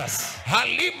forever. Yes.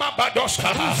 Halima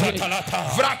Badoska.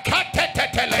 Vrakate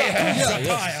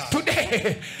Tetele.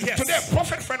 Today, a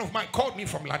prophet friend of mine called me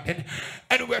from London,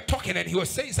 and we were talking, and he was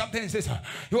saying something. He says,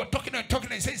 you were talking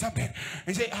and saying something. And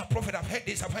he said, prophet, I've heard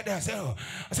this, I've heard that.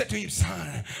 I said to him,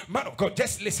 son, man of God,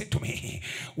 just listen to me.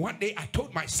 One day I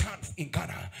told my son in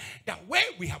Ghana that where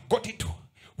we have gotten to,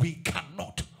 we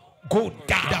cannot go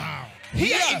down.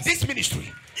 Here in this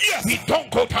ministry, we don't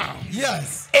go down.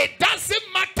 Yes. It doesn't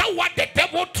matter what the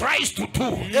devil tries to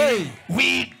do.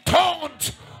 We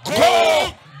don't go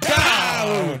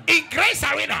down. In Grace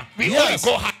Arena, we only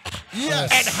go higher.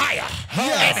 Yes. And higher,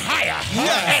 and higher,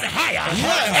 and higher,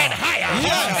 and higher,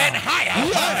 and higher,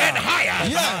 and higher,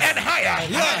 and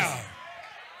higher.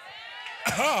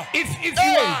 If you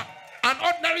are an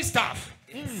ordinary staff,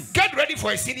 get ready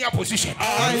for a senior position.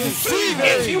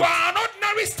 If you are an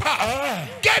ordinary staff,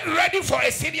 get ready for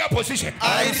a senior position.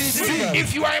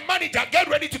 If you are a manager, get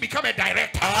ready to become a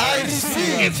director.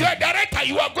 If you are a director,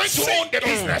 you are going to own the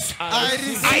business.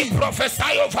 I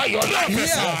prophesy over your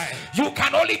life. You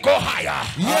can only go higher,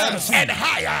 and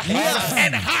higher,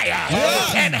 and higher,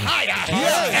 and higher,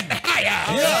 and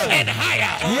higher, and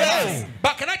higher.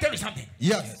 But can I tell you something?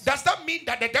 Yes. Does that mean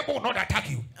that the devil will not attack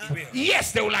you?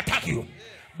 Yes, they will attack you.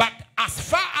 But as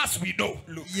far as we know,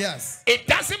 Yes. it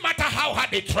doesn't matter how hard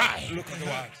they try. Look at the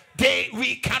word.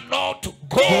 We cannot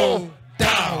go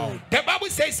down. The Bible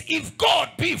says, if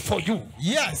God be for you,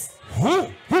 Yes. who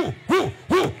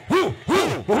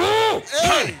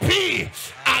can be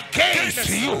against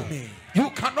you? You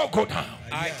cannot go down.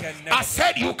 I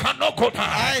said you cannot go down.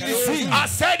 I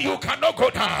said you cannot go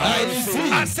down.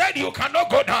 I said you cannot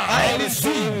go down.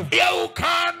 You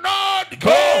cannot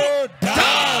go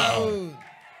down.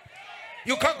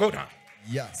 You can't go down.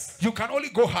 Yes. You can only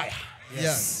go higher.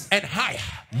 Yes. And higher.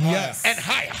 Yes. And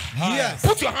higher. Yes.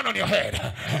 Put your hand on your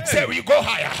head. Say, we go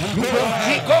higher. We go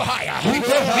higher. We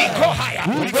go higher.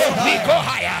 We go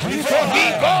higher. We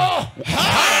go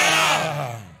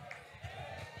higher.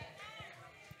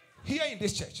 Here in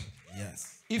this church,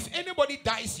 Yes. if anybody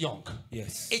dies young,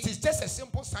 Yes. it is just a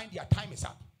simple sign their time is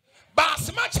up. But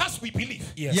as much as we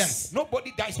believe, Yes.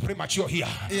 nobody dies premature here.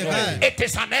 Amen. It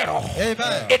is an error.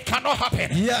 Amen. It cannot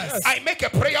happen. Yes. I make a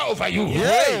prayer over you.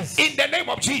 Yes. In the name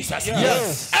of Jesus.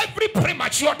 Yes. Every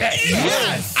premature death,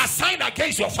 Yes. assigned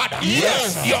against your father,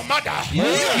 Yes. your mother,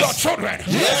 Yes. your children,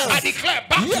 Yes. I declare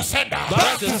back to sender.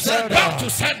 Back to sender. Back to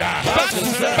sender. Back to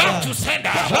sender. Back to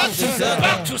sender. Back to sender.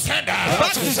 Back to sender.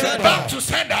 Back to sender. Back to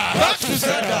sender. Back to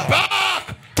sender. Back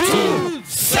to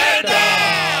sender.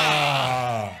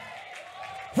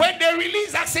 When they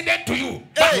release accident to you,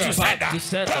 back to sender.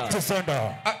 Back to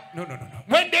sender. No.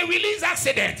 When they release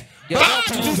accident, back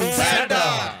to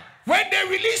sender. When they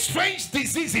release strange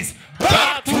diseases,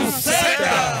 back to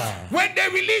sender. When they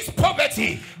release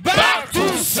poverty, back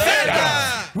to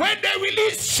sender. When they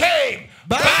release shame,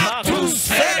 back to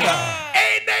sender.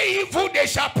 Any evil they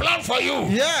shall plan for you,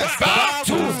 Yes. back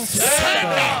to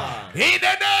sender. In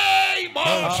the name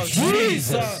of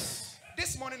Jesus.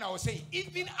 This morning I was saying,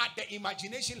 even at the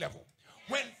imagination level,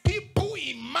 when people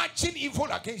imagine evil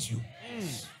against you,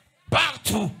 back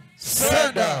to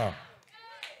sender.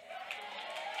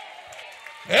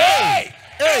 Hey!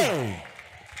 Hey.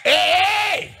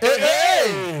 Hey! Hey.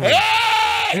 Hey!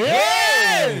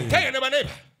 Hey. Tell your neighbor.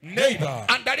 Neighbor.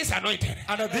 Under this anointing,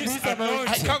 Under this I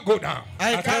anointing, can't go down.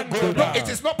 I can't go No, down. it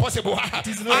is not possible. I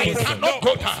possible. cannot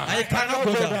go down. I cannot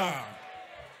go down.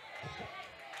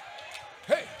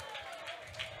 Hey.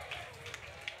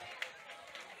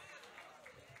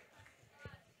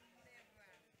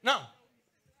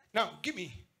 Now, give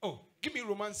me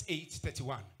Romans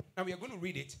 8:31. Now we are going to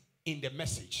read it in the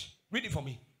Message. Read it for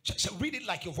me. Read it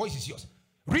like your voice is yours.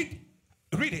 Read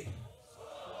it.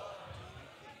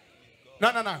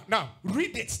 No.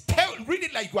 Read it. Read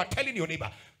it like you are telling your neighbor.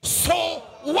 So,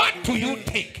 what do you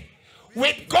think?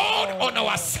 With God on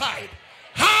our side,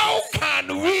 how can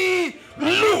we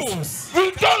lose?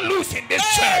 We don't lose in this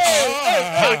church.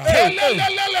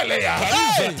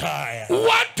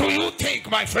 What do you think,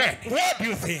 my friend? what do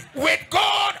you think? With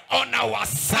God on our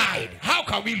side, how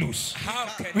can we lose? How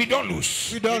can We don't lose.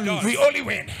 We don't lose. We only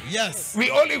win. Yes. We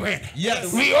only win.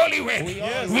 Yes. We only win. We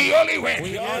only win.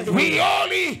 We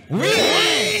only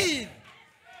win.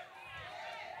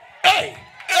 Hey.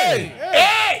 Hey.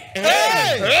 Hey.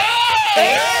 Hey.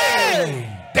 Hey.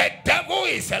 The devil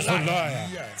is a liar.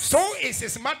 Yes. So is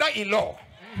his mother-in-law.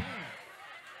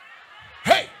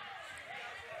 Hey.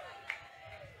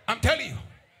 I'm telling you.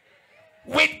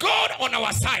 With God on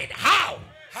our side, how?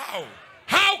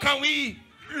 How can we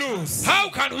lose? How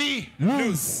can we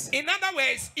Lose. In other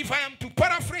words, if I am to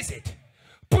paraphrase it,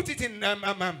 put it in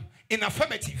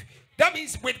affirmative, That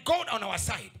means with God on our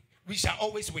side, we shall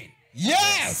always win.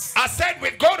 Yes. I said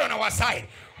with God on our side,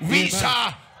 we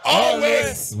shall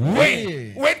always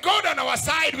win. With God on our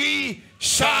side, we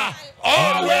shall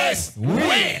always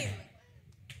win.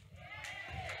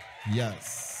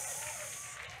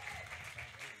 Yes.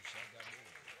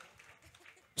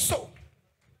 So,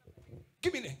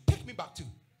 take me back to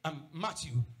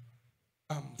Matthew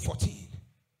 14.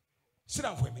 Sit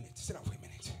down for a minute. Sit down for a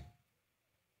minute.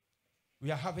 We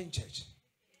are having church.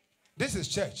 This is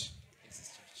church.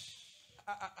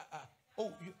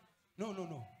 No.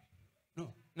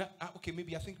 Okay,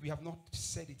 maybe I think we have not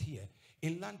said it here.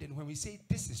 In London, when we say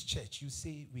this is church, you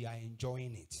say we are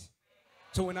enjoying it.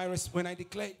 So when I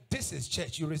declare this is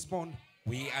church, you respond,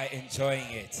 We are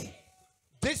enjoying it.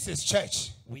 this is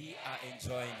church. We are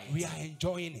enjoying it. We are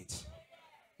enjoying it.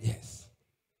 Yes.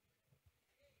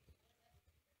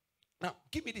 Now,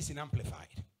 give me this in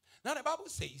Amplified. Now, the Bible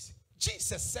says,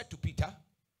 Jesus said to Peter,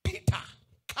 Peter,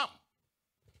 come.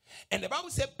 And the Bible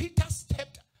said, Peter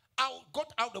stepped out,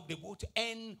 got out of the boat,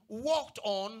 and walked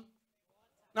on.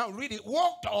 Now, read it.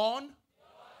 Walked on.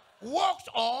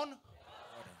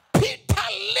 Peter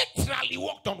literally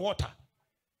walked on water.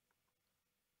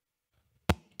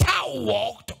 Peter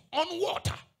walked on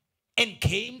water and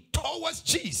came towards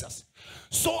Jesus.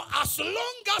 So as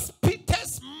long as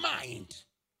Peter's mind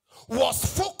was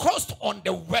focused on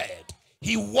the word,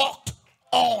 he walked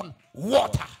on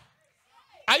water.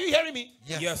 Are you hearing me?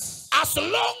 Yes. As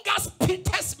long as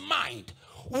Peter's mind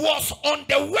was on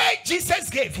the word Jesus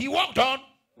gave, he walked on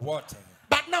Water.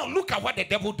 But now look at what the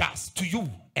devil does to you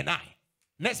and I.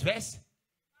 Next verse.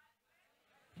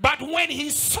 But when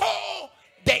he saw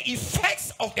the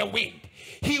effects of the wind,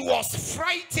 he was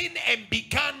frightened and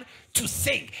began to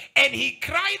sink. And he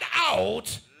cried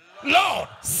out, Lord,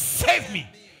 save me.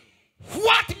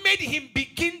 What made him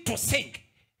begin to sink?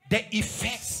 The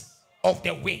effects of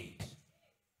the wind.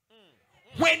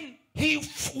 When he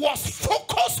was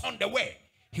focused on the way,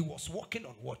 he was walking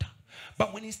on water.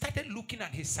 But when he started looking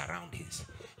at his surroundings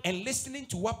and listening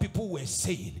to what people were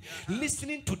saying,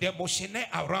 listening to the emotion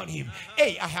around him,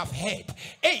 hey, I have heard.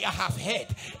 Hey, I have heard.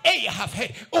 Hey, I have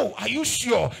heard. Oh, are you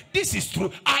sure this is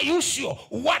true? Are you sure?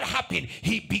 What happened?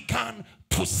 He began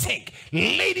to sink.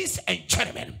 Ladies and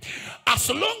gentlemen, as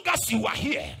long as you are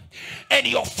here and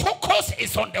your focus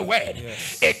is on the word,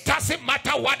 it doesn't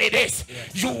matter what it is,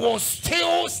 you will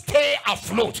still stay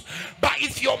afloat. But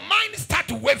if your mind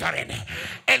starts wavering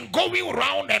and going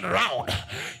round and round,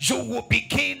 you will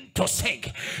begin to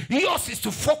sink. Yours is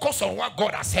to focus on what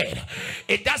God has said.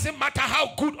 It doesn't matter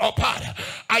how good or bad,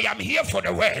 I am here for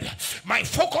the word. My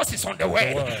focus is on the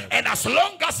word. And as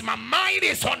long as my mind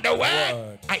is on the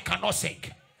word, I cannot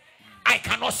sink. I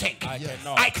cannot sink.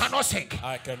 I cannot sink.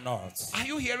 I cannot. Are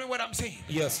you hearing what I'm saying?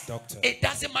 Yes, doctor. It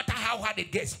doesn't matter how hard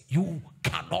it gets, you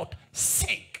cannot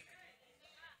sink.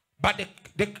 But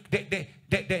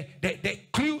the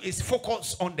clue is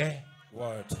focus on the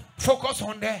word. Focus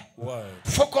on the word.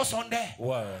 Focus on the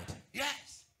word.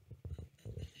 Yes.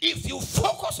 If you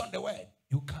focus on the word,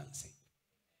 you can't sink.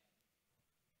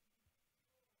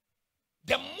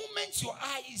 The moment your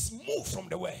eyes move from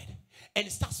the word and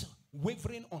it starts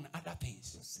wavering on other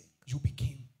things, you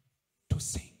begin to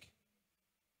sink.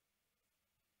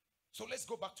 So let's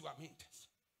go back to our main text.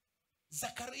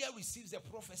 Zachariah receives a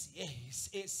prophecy. He's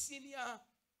a senior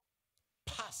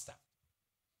pastor.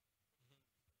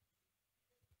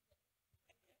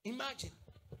 Imagine,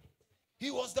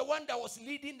 he was the one that was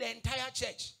leading the entire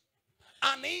church.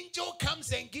 An angel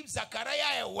comes and gives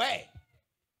Zachariah a word.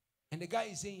 And the guy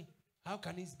is saying, how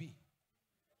can this be?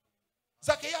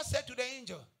 Zachariah said to the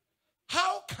angel,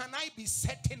 how can I be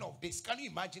certain of this? Can you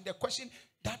imagine the question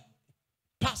that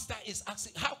pastor is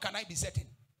asking? How can I be certain?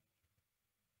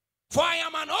 For I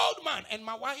am an old man and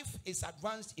my wife is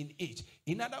advanced in age.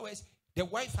 In other words, the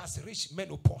wife has reached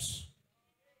menopause.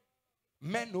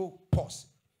 Menopause.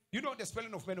 You know the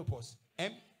spelling of menopause?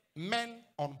 Men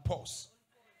on pause.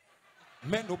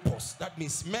 Menopause. That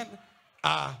means men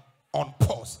are on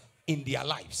pause in their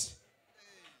lives.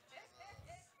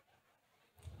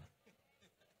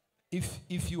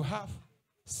 If you have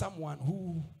someone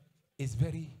who is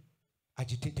very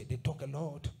agitated, they talk a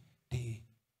lot,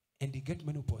 and they get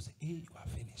menopause, hey, you are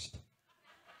finished.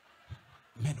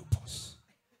 Menopause.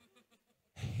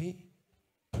 Hey,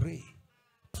 pray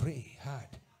hard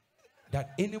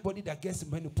that anybody that gets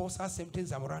menopausal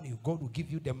symptoms around you, God will give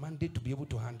you the mandate to be able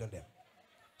to handle them.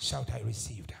 Shout, I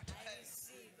receive that.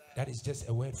 That is just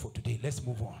a word for today. Let's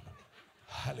move on.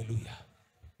 Hallelujah.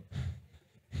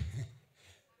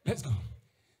 Let's go.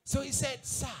 So he said,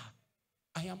 sir,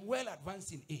 I am well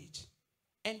advanced in age.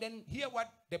 And then hear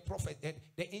what the prophet,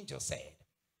 the angel said.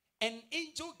 And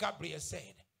angel Gabriel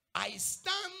said, I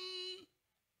stand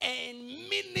and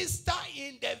minister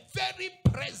in the very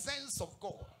presence of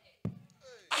God.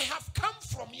 I have come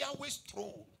from Yahweh's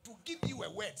throne to give you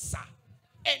a word, sir.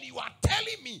 And you are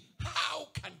telling me, how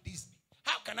can this be?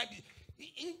 How can I be?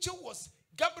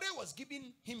 Gabriel was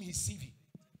giving him his CV.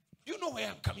 You know where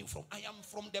I'm coming from. I am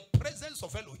from the presence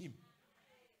of Elohim.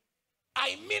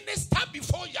 I minister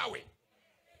before Yahweh.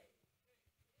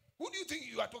 Who do you think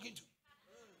you are talking to?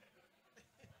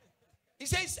 He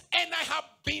says, and I have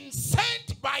been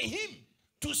sent by him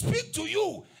to speak to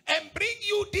you and bring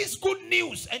you this good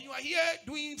news. And you are here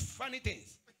doing funny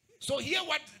things. So hear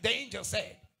what the angel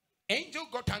said. Angel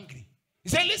got angry. He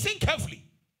said, listen carefully.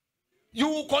 You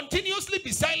will continuously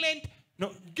be silent.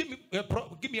 No, give me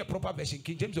a proper version.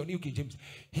 King James or New King James.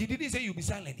 He didn't say you'll be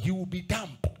silent. He will be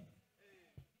dumb.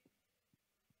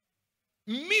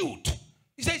 Mute.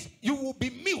 He says, you will be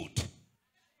mute.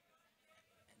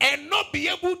 And not be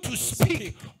able to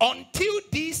speak until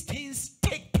these things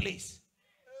take place.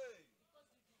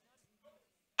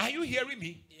 Are you hearing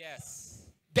me? Yes.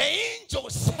 The angel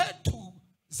said to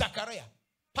Zachariah,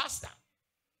 Pastor,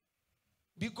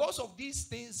 because of these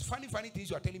things, funny things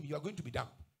you are telling me, you are going to be dumb.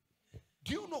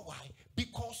 Do you know why?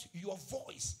 Because your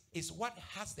voice is what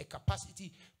has the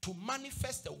capacity to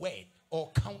manifest the word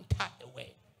or counter the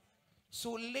word.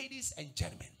 So, ladies and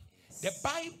gentlemen, the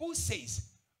Bible says,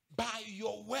 by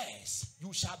your words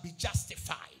you shall be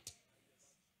justified.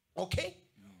 Okay?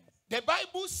 The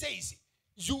Bible says,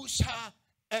 you shall,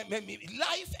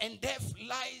 life and death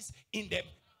lies in the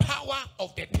power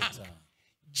of the tongue.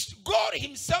 God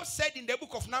himself said in the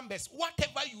book of Numbers,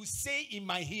 whatever you say in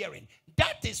my hearing,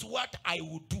 that is what I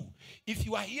will do. If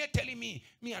you are here telling me,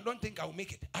 I don't think I will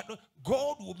make it.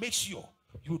 God will make sure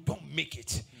you don't make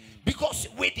it. Because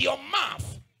with your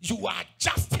mouth, you are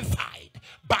justified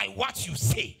by what you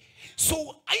say.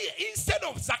 So instead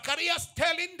of Zacharias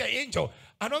telling the angel,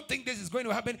 I don't think this is going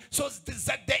to happen. So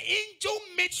the angel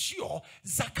made sure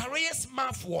Zacharias'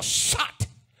 mouth was shut,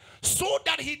 so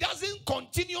that he doesn't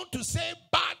continue to say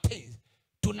bad things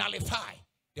to nullify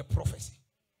the prophecy.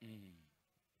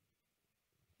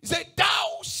 He said,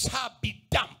 thou shalt be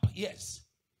dumb, yes,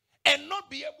 and not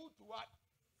be able to what?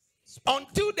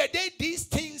 Until the day these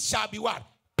things shall be what?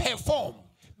 Performed.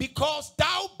 Because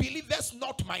thou believest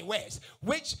not my words,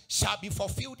 which shall be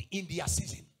fulfilled in their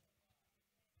season.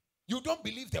 You don't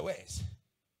believe the words,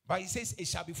 but he says it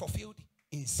shall be fulfilled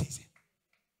in season.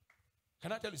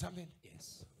 Can I tell you something?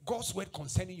 Yes. God's word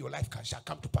concerning your life shall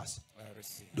come to pass.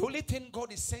 The only thing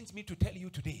God has sent me to tell you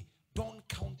today, don't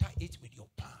counter it with your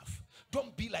mouth.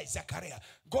 Don't be like Zachariah.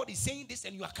 God is saying this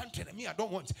and you are countering me. I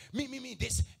don't want me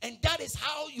this. And that is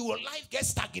how your life gets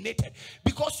stagnated.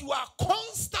 Because you are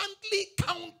constantly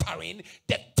countering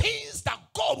the things that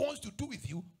God wants to do with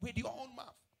you with your own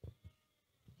mouth.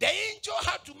 The angel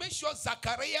had to make sure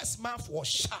Zachariah's mouth was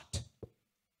shut.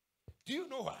 Do you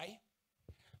know why?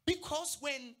 Because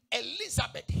when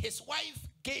Elizabeth, his wife,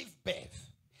 gave birth,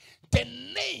 the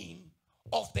name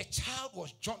of the child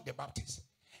was John the Baptist.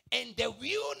 And the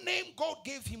real name God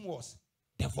gave him was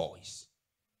the voice.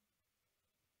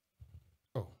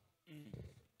 Oh.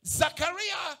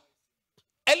 Zachariah,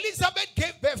 Elizabeth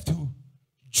gave birth to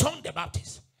John the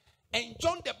Baptist. And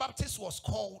John the Baptist was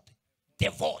called the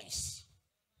voice.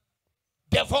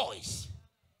 The voice.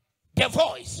 The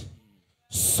voice.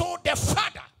 So the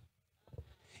father,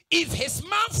 if his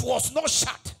mouth was not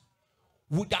shut,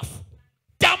 would have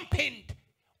dampened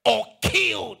or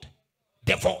killed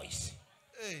the voice.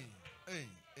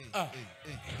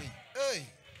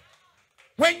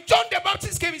 When John the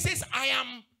Baptist came, he says, I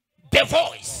am the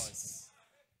voice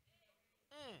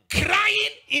crying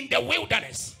in the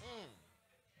wilderness,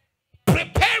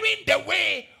 preparing the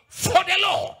way for the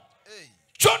Lord.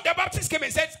 John the Baptist came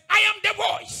and says, I am the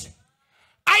voice.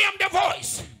 I am the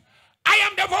voice. I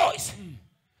am the voice.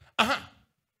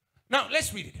 Now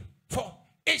let's read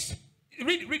it.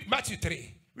 Read Matthew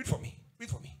 3. Read for me. Read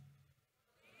for me.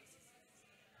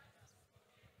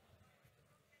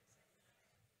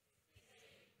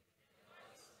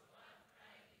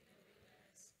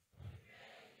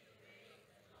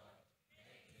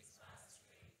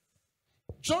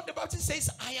 John the Baptist says,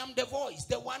 I am the voice,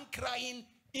 the one crying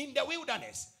in the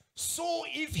wilderness. So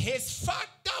if his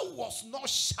father was not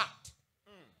shut,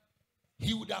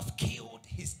 he would have killed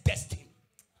his destiny.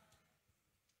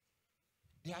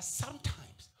 There are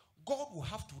sometimes God will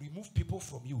have to remove people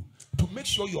from you to make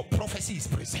sure your prophecy is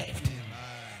preserved.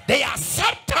 There are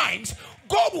sometimes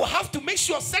God will have to make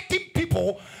sure certain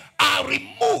people are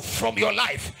removed from your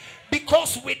life,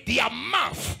 because with their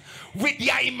mouth, with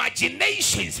their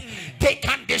imaginations, they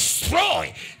can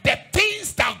destroy the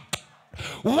things that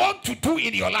want to do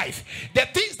in your life, the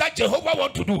things that Jehovah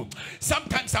want to do,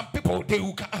 sometimes some people, they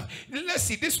will, let's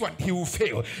see this one, he will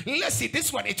fail. Let's see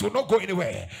this one, it will not go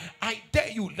anywhere. I dare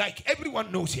you, like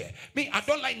everyone knows here, me, I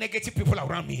don't like negative people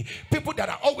around me. People that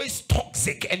are always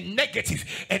toxic and negative,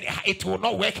 and it will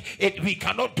not work. We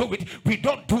cannot do it. We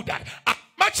don't do that.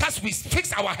 Much as we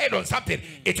fix our head on something,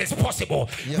 it is possible.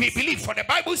 Yes. We believe, for the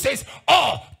Bible says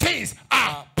all things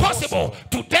are possible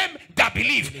to them that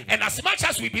believe. And as much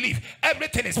as we believe,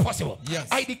 everything is possible. Yes.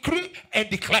 I decree and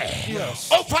declare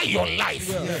over your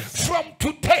life from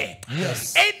today,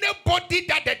 anybody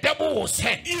that the devil will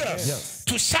send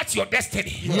to shut your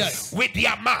destiny with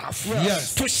their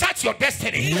mouth, to shut your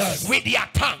destiny with their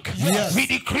tongue, we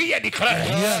decree and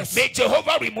declare, may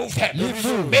Jehovah remove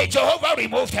them. May Jehovah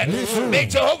remove them. May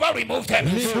Jehovah remove them.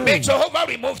 May Jehovah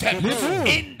remove them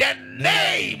in the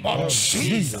name of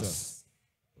Jesus.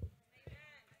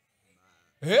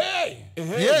 Hey.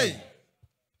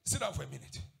 Sit down for a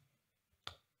minute.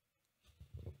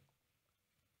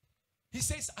 He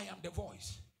says, I am the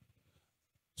voice.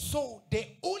 So the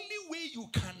only way you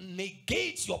can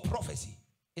negate your prophecy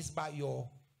is by your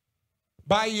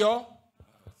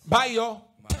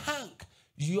tongue,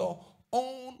 your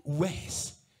own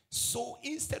words. So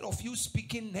instead of you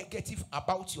speaking negative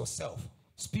about yourself,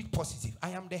 speak positive.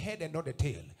 I am the head and not the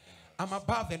tail. I'm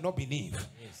above and not beneath.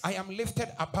 I am lifted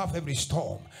above every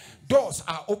storm. Doors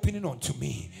are opening unto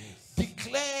me.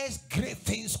 Declares great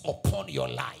things upon your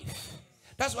life.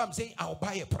 That's why I'm saying I'll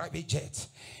buy a private jet.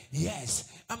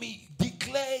 Yes. I mean,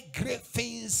 declare great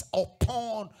things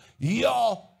upon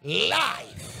your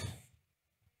life.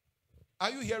 Are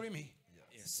you hearing me?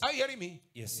 Yes. Are you hearing me?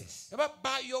 Yes. But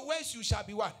by your words you shall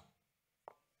be what?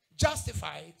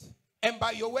 Justified. And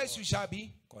by your words you shall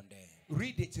be condemned.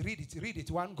 Read it.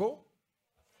 One go.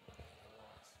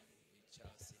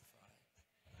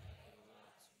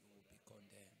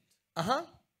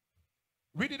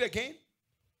 Read it again.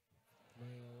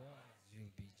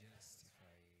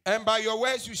 And by your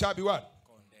words you shall be what?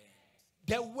 Condemned.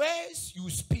 The words you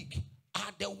speak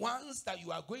are the ones that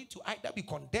you are going to either be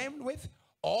condemned with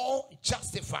or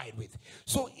justified with.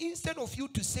 So instead of you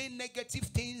to say negative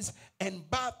things and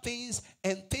bad things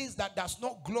and things that does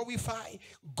not glorify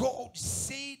God,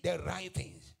 say the right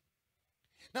things.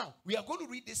 Now, we are going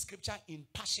to read this scripture in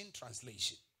Passion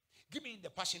Translation. Give me in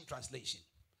the Passion Translation.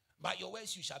 By your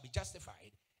words you shall be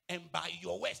justified, and by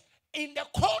your words in the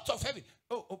court of heaven.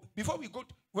 Before we go,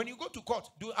 when you go to court,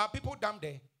 are people down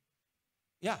there?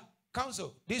 Yeah,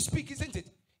 counsel. They speak, isn't it?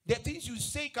 The things you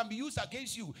say can be used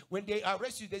against you. When they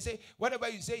arrest you, they say, whatever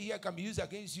you say here can be used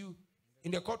against you in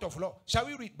the court of law. Shall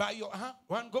we read? By your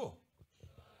one go.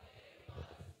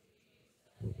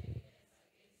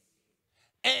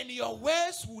 And your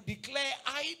words will declare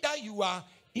either you are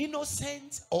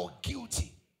innocent or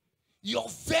guilty. Your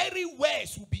very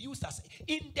words will be used as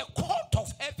in the court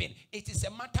of heaven. It is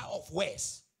a matter of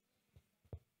words.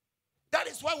 That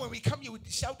is why when we come here, we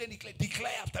shout and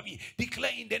declare after me.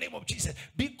 Declare in the name of Jesus.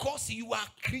 Because you are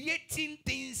creating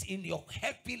things in your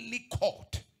heavenly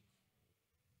court.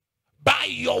 By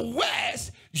your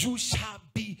words, you shall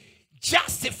be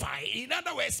justified. In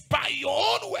other words, by your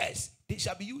own words, they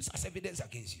shall be used as evidence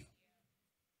against you.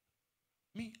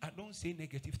 Me, I don't say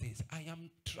negative things. I am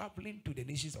traveling to the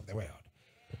nations of the world.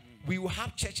 We will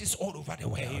have churches all over the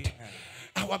world.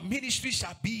 Our ministry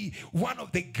shall be one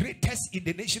of the greatest in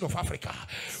the nation of Africa.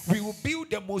 We will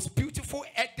build the most beautiful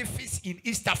edifice in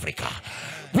East Africa.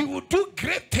 We will do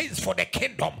great things for the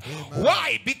kingdom.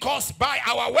 Why? Because by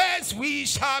our words we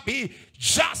shall be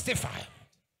justified.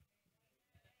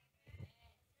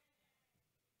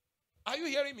 Are you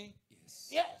hearing me?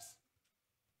 Yes.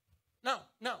 Now,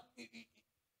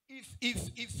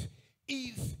 if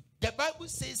the Bible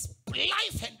says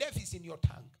life and death is in your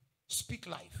tongue, speak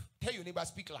life. Tell your neighbor,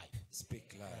 speak life.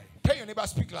 Speak life. Tell your neighbor,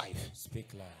 speak life.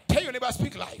 Speak life. Tell your neighbor,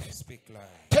 speak life. Speak life.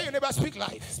 Tell your neighbor, speak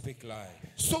life. Speak life.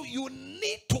 So you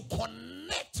need to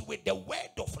connect with the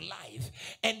word of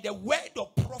life and the word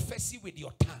of prophecy with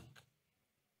your tongue.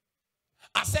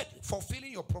 I said,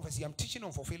 fulfilling your prophecy. I'm teaching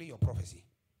on fulfilling your prophecy.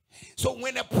 So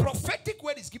when a prophetic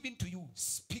word is given to you,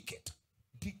 speak it.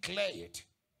 Declare it.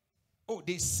 Oh,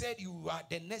 they said you are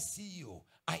the next CEO.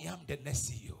 I am the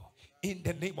next CEO. In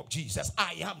the name of Jesus,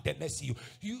 I am the next CEO.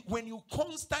 When you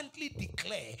constantly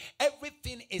declare,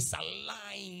 everything is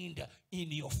aligned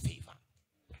in your favor.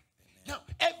 Now,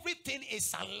 everything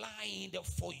is aligned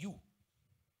for you.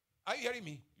 Are you hearing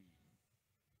me?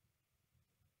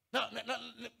 Now,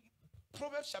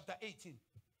 Proverbs chapter 18.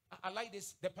 I like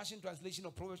this, the Passion Translation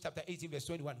of Proverbs chapter 18, verse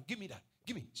 21. Give me that.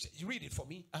 Give me. You read it for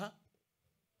me.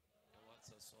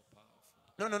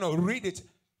 No. Read it.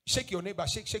 Shake your neighbor.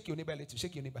 Shake your neighbor a little.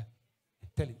 Shake your neighbor.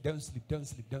 Tell him, don't sleep, don't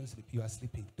sleep, don't sleep. You are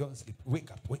sleeping. Don't sleep.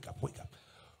 Wake up, wake up, wake up.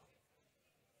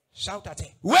 Shout at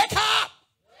him. Wake up!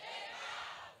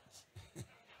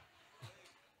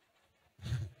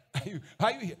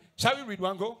 Are you here? Shall we read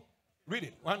one go? Read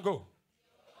it. One go.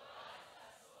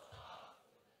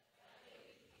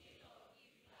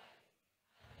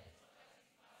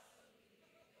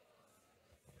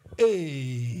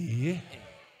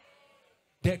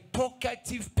 The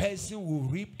talkative person will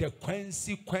reap the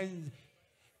consequence.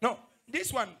 No,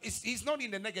 this one is not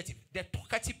in the negative. The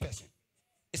talkative person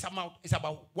is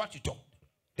about what you talk.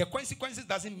 The consequences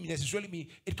doesn't necessarily mean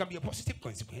it can be a positive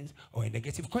consequence or a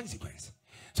negative consequence.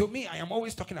 So me, I am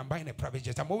always talking. I'm buying a private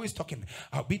jet. I'm always talking.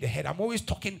 I'll be the head. I'm always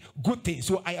talking good things.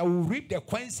 So I will reap the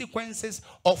consequences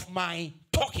of my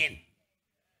talking.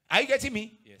 Are you getting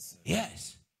me? Yes, sir.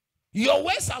 Yes. Your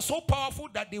words are so powerful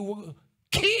that they will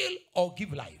kill or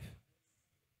give life.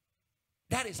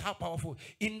 That is how powerful.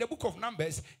 In the book of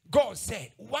Numbers, God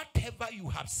said, whatever you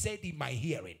have said in my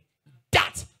hearing,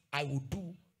 that I will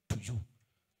do to you.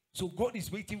 So God is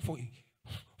waiting for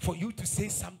you to say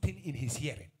something in his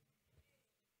hearing.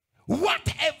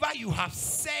 Whatever you have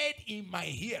said in my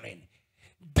hearing,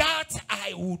 that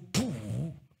I will do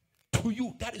to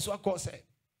you. That is what God said.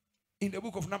 In the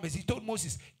book of Numbers, he told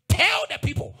Moses, tell the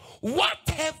people,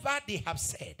 whatever they have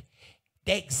said,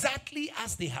 exactly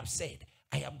as they have said,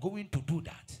 I am going to do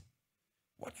that.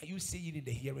 What are you saying in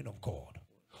the hearing of God?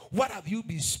 What have you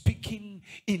been speaking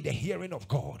in the hearing of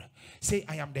God? Say,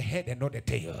 I am the head and not the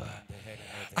tail.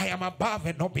 I am above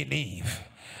and not beneath.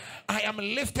 I am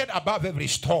lifted above every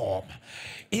storm.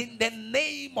 In the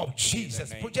name of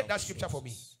Jesus. Project that scripture for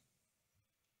me.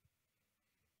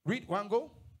 Read one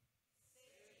go.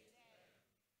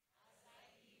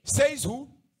 Says who?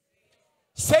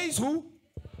 Says who?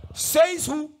 Says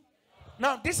who?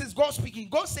 Now this is God speaking.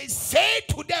 God says, say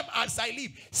to them as I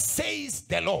live, says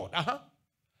the Lord.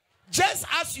 Just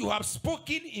as you have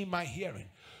spoken in my hearing,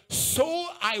 so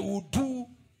I will do.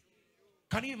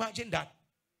 Can you imagine that?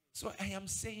 So I am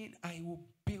saying I will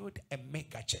build a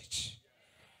mega church.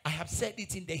 I have said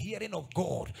it in the hearing of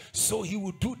God, so he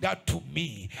will do that to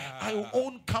me. I will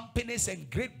own companies and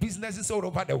great businesses all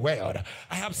over the world.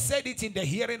 I have said it in the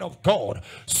hearing of God,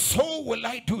 so will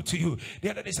I do to you. The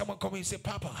other day someone come and say,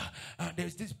 Papa,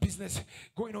 there's this business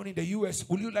going on in the US.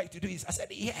 Will you like to do this? I said,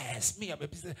 yes, me, I'm a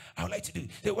business. I would like to do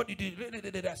it. They, what do you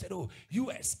do? I said, oh,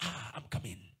 US, I'm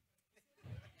coming.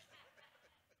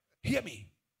 Hear me.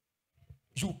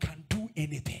 You can do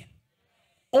anything.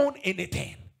 Own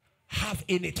anything. Have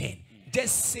anything.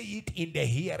 Just say it in the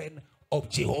hearing of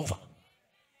Jehovah.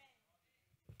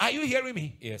 Are you hearing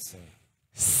me? Yes, sir.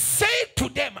 Say to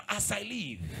them as I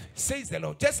live, says the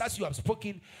Lord, just as you have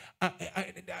spoken.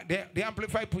 The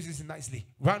Amplified puts it nicely.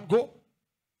 Run, go.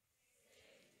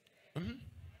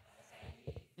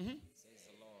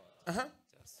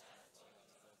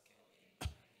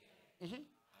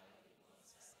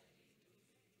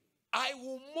 I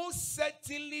will most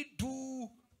certainly do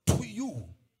to you.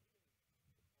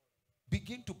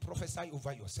 Begin to prophesy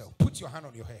over yourself. Put your hand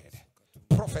on your head.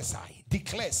 Prophesy.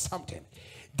 Declare something.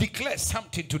 Declare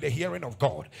something to the hearing of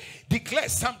God. Declare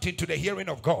something to the hearing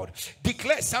of God.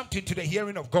 Declare something to the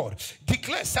hearing of God.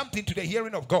 Declare something to the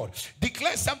hearing of God.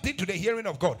 Declare something to the hearing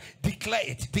of God. Declare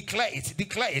it. Declare it.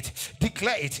 Declare it.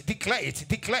 Declare it. Declare it.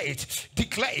 Declare it.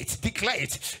 Declare it. Declare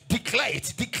it. Declare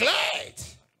it. Declare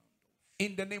it.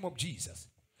 In the name of Jesus.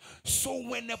 So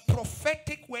when a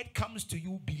prophetic word comes to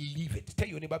you, believe it. Tell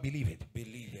your neighbor, believe it.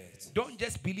 Believe it. Don't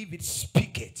just believe it,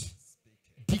 speak it.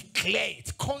 Declare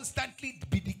it. Constantly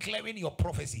be declaring your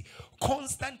prophecy.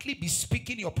 Constantly be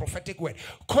speaking your prophetic word.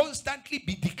 Constantly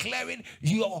be declaring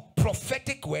your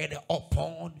prophetic word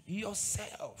upon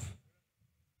yourself.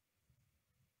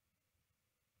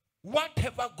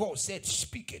 Whatever God said,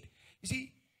 speak it. You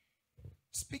see,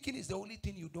 speaking is the only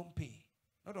thing you don't pay.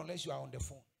 Not unless you are on the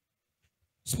phone.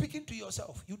 Speaking to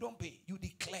yourself, you don't pay. You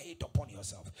declare it upon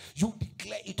yourself. You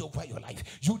declare it over your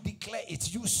life. You declare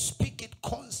it. You speak it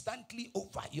constantly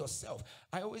over yourself.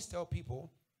 I always tell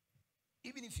people,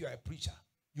 even if you are a preacher,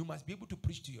 you must be able to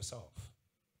preach to yourself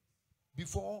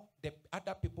before the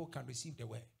other people can receive the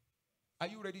word. Are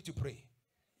you ready to pray?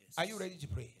 Yes. Are you ready to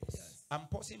pray? Yes. I'm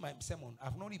pausing my sermon.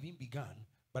 I've not even begun,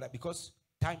 but because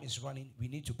time is running, we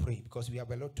need to pray because we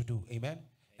have a lot to do. Amen?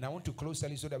 And I want to close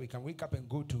early so that we can wake up and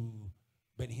go to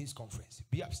Benny's conference.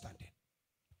 Be upstanding.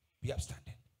 Be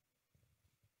upstanding.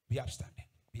 Be upstanding.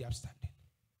 Be upstanding.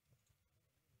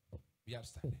 Be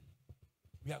upstanding.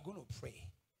 We are going to pray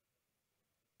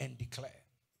and declare.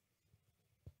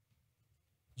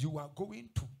 You are going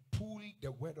to pull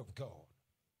the word of God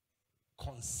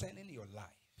concerning your life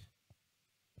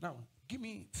Now, give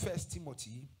me 1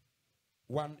 Timothy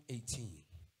 1:18.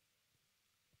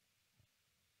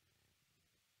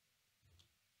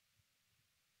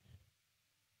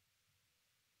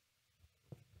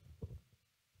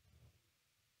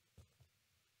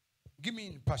 Give me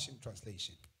in Passion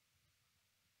Translation.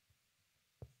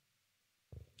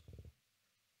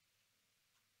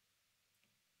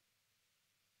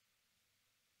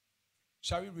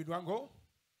 Shall we read one go?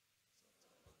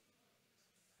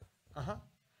 Uh-huh.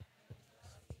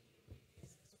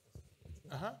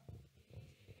 Uh-huh.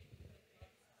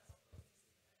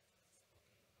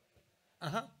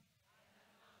 Uh-huh.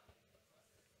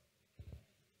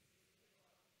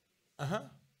 Uh-huh.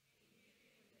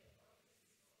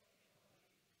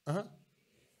 Uh-huh.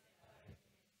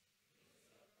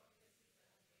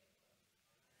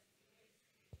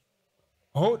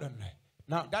 Hold on.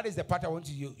 Now, that is the part I want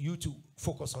you to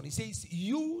focus on. It says,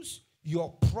 use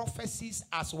your prophecies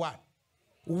as what?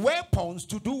 Weapons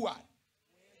to do what?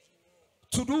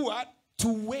 To do what?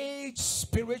 To wage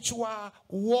spiritual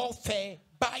warfare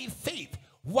by faith.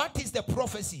 What is the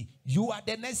prophecy? You are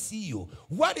the next CEO.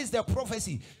 What is the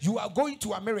prophecy? You are going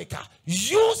to America.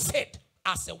 Use it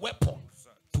as a weapon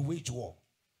to wage war.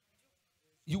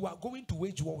 You are going to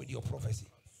wage war with your prophecy.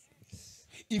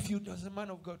 If you, as a man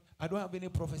of God, I don't have any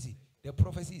prophecy. The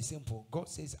prophecy is simple. God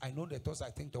says, I know the thoughts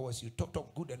I think towards you, thought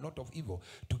of good and not of evil,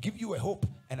 to give you a hope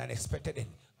and an expected end.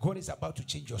 God is about to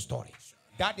change your story.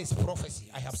 That is prophecy.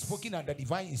 I have spoken under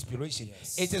divine inspiration.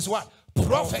 Yes. It is what?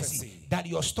 Prophecy. That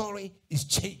your story is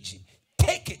changing.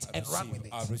 Take it and run with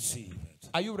it. I receive it.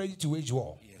 Are you ready to wage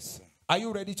war? Yes, sir. Are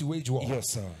you ready to wage war? Yes,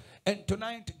 sir. And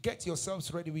tonight, get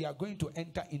yourselves ready. We are going to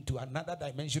enter into another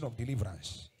dimension of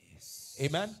deliverance. Yes.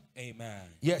 Amen? Amen.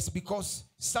 Yes, because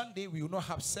Sunday we will not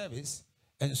have service,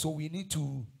 and so we need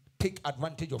to take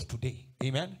advantage of today.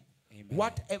 Amen? Amen.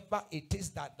 Whatever it is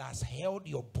that has held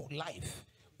your life,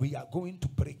 we are going to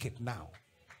break it now.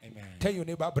 Amen. Tell your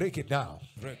neighbor, break it now.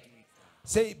 Break.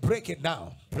 Say, break it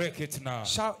now. Break it now.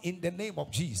 Shout, in the name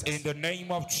of Jesus. In the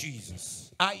name of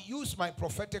Jesus. I use my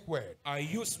prophetic word. I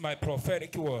use my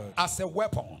prophetic word as a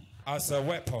weapon. As a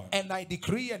weapon. And I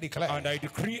decree and declare. And I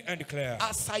decree and declare.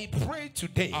 As I pray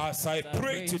today. As I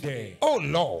pray today. Oh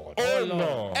Lord. Oh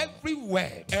Lord. Every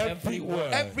word. Every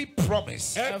word. Every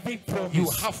promise. Every promise.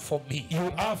 You have for me. You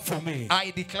have for me.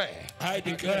 I declare. I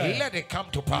declare. Let it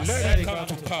come to pass. Let it come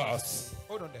to pass.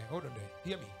 Hold on there. Hold on there.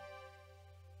 Hear me.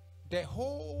 The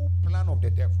whole plan of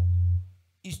the devil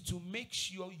is to make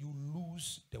sure you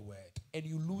lose the word and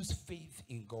you lose faith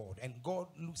in God, and God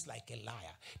looks like a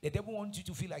liar. The devil wants you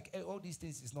to feel like, hey, all these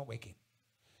things is not working.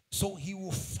 So he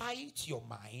will fight your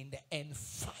mind and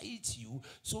fight you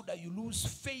so that you lose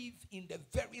faith in the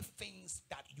very things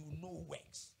that you know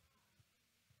works.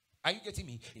 Are you getting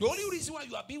me? Yes. The only reason why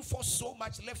you are being forced so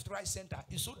much left, right, center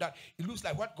is so that it looks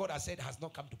like what God has said has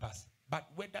not come to pass. But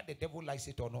whether the devil likes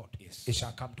it or not, yes, it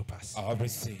shall come to pass. I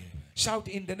receive. Shout,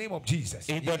 in the name of Jesus.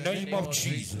 In the name of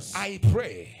Jesus. I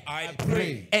pray. I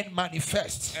pray. And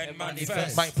manifest. And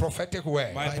manifest. My prophetic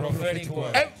word. My prophetic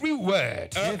word. Every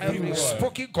word. Every word.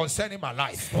 Spoken concerning my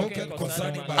life. Spoken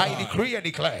concerning my I life. decree and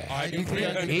declare. I decree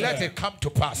and declare. Let it come to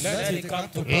pass. Let it come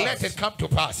to pass. Let it come to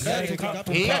pass. Let it come to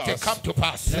pass. Let it come to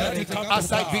pass. Let it come to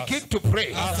As I pass. begin to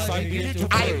pray. As I begin to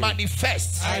pray. I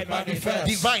manifest. I manifest.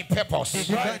 Divine purpose.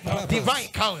 Divine purpose. Divine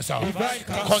counsel. Divine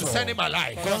counsel. Concerning my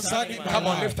life. Concerning my Come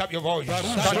on, life. lift up your voice.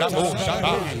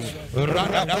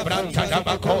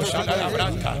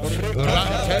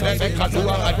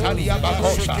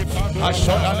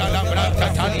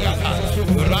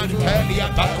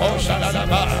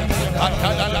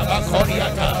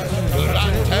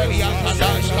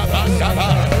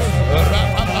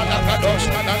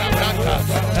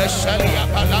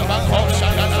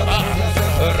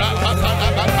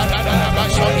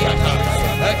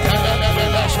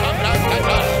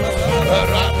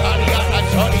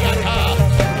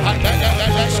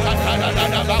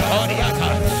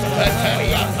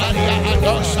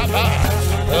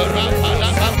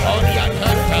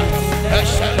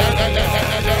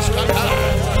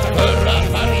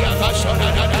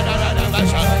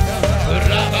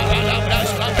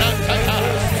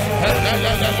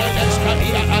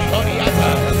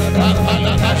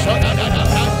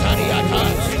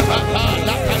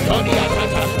 Antonia,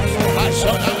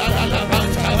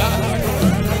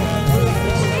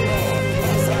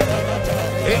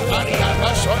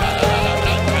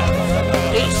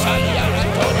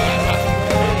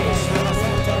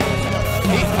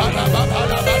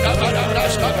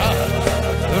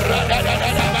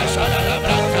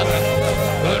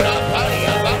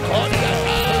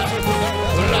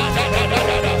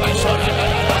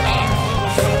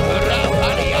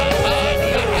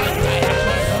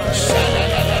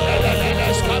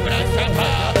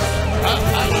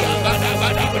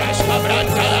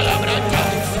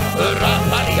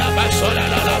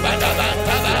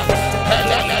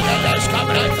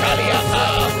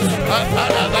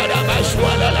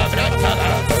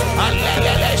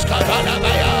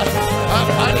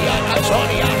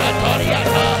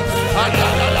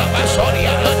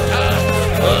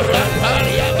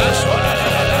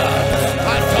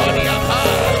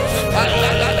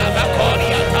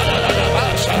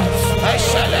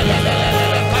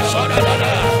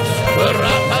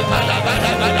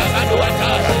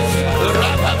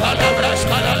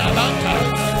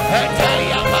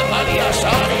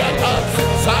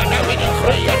 Father, we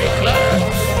decree and declare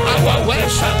our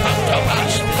words shall come to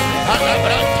pass.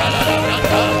 Alabranta,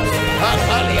 alabranta,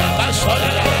 apalia basola,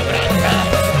 alabranta,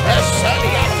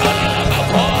 esalia,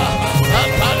 alabako,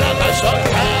 apala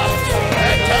basota,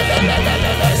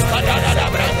 etelelelele, espadana,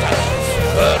 alabranta,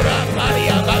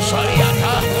 rapalia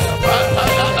basoliata,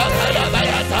 apala bakala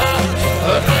bayata,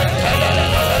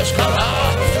 etelelele, escapa,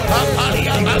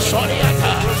 apalia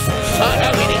basoliata.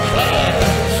 Father, we declare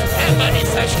a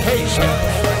manifestation.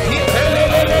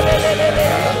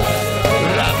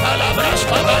 La palabra es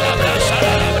palabra,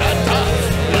 la branta,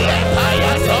 la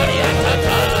paya toria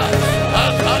tata,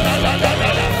 apala la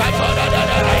catora da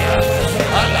ya,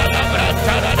 ala la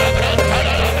branta,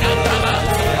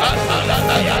 apala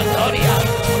la toria,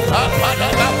 apala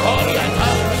la coria ta,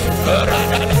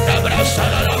 rada da brasa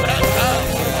la branta,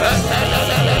 apala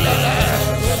la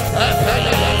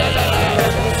apala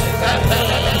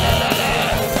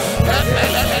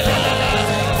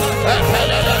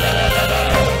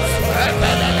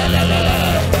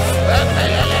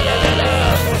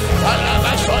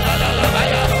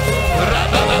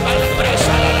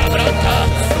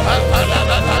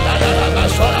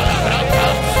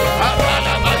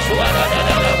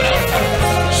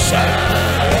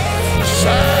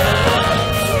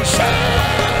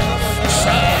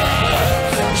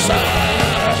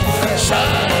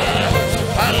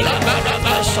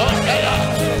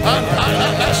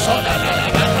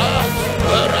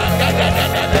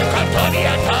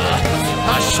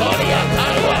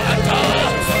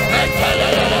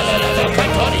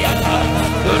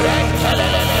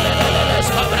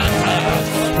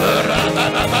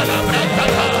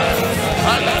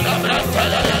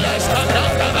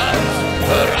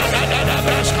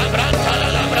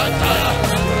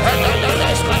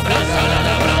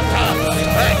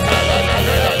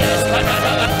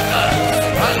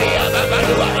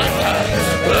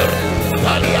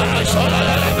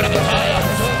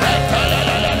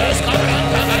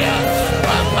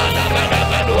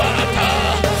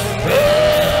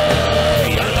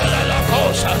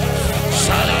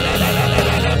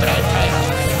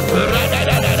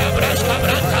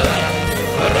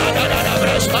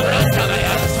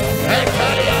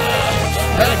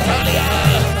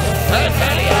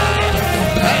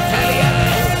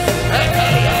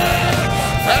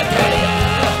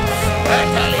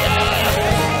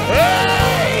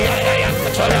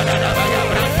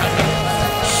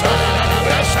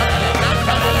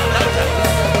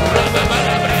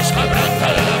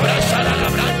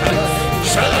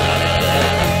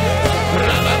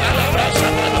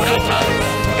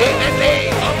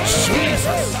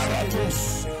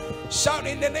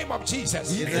in the name of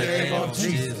Jesus. In the name of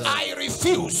Jesus. I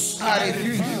refuse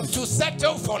to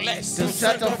settle for less.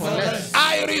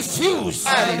 I refuse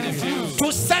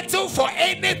to settle for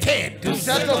anything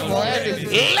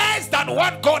less than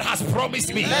what God has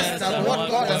promised me.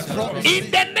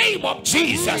 In the name of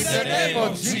Jesus.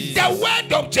 The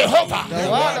word of Jehovah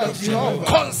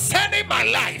concerning my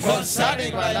life,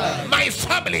 my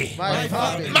family,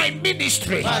 my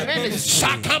ministry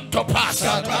shall come to pass.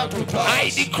 I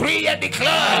decree and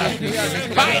declare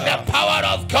by the power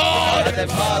of God,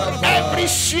 every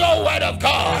sure word of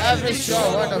God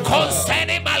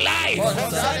concerning my life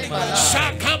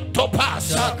shall come to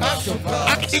pass.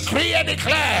 I decree and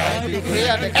declare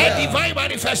a divine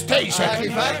manifestation.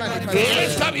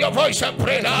 Lift up your voice and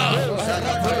pray now.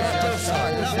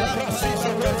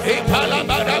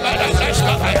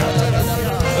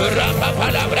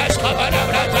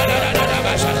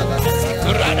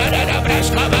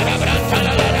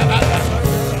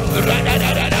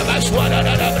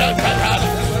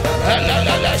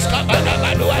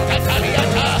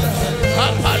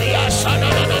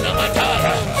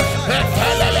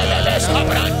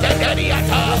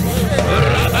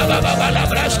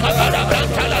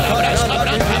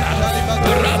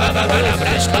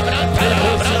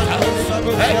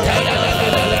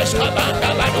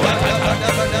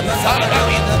 Father,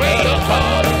 we pray, O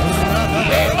God,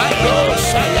 let my Lord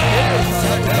say,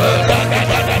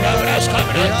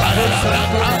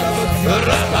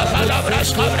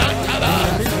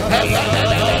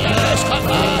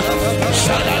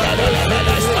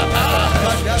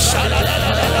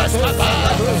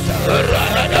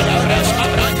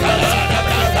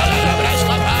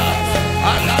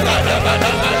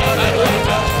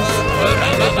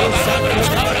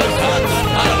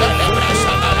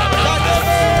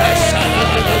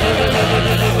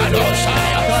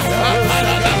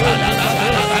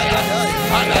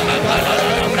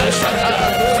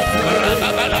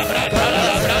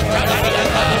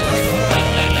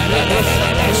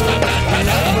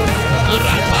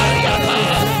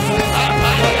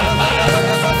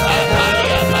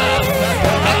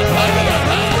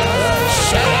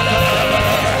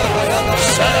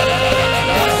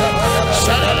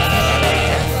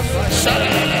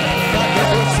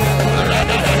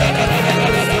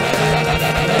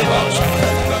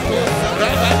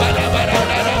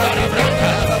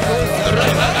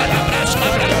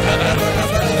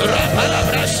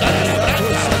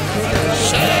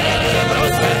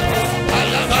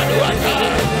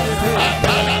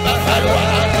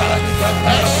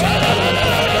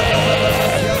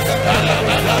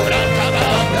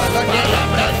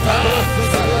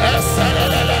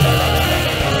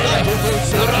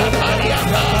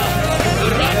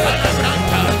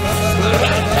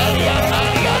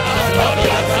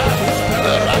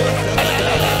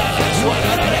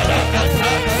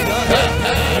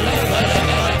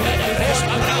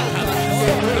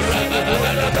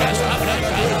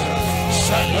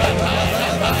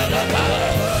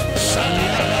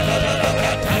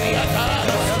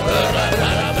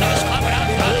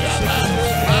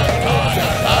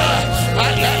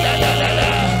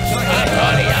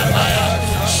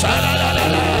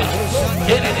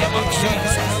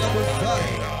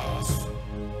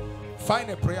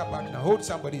 prayer partner. Hold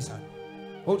somebody's hand.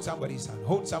 Hold somebody's hand.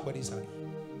 Hold somebody's hand.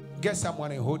 Get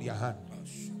someone and hold your hand.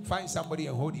 Find somebody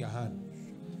and hold your hand.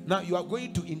 Now you are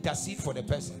going to intercede for the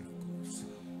person.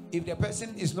 If the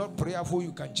person is not prayerful,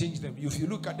 you can change them. If you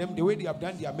look at them, the way they have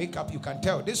done their makeup, you can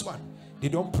tell this one, they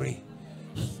don't pray.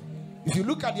 If you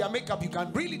look at their makeup, you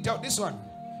can really tell this one,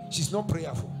 she's not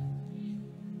prayerful.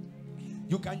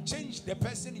 You can change the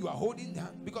person you are holding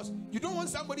down because you don't want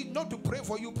somebody not to pray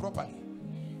for you properly.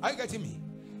 Are you getting me?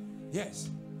 Yes.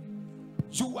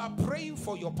 You are praying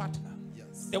for your partner.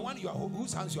 Yes. The one you are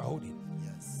whose hands you are holding.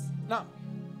 Yes. Now,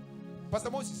 Pastor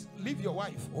Moses, leave your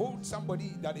wife. Hold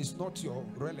somebody that is not your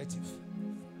relative.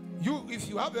 You, if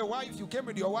you have a wife, you came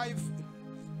with your wife,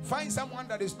 find someone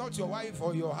that is not your wife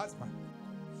or your husband.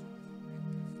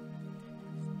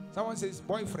 Someone says,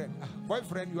 boyfriend.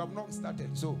 Boyfriend, you have not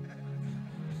started, so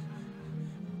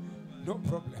no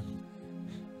problem.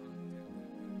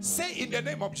 Say in the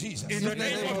name of Jesus. In the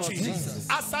name of Jesus.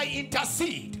 As I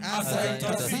intercede. As I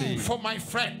intercede. For my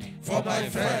friend. For my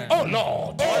friend. Oh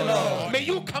Lord. Oh Lord. May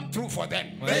you come through for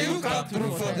them. May you come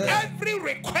through for them. Every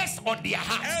request on their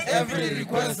heart. Every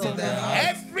request on their heart.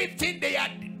 Everything they are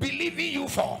believing you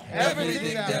for. Everything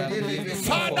they are believing you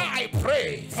for. Father, I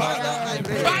pray. Father, I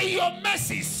pray. By your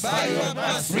mercies. By your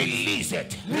mercies. Release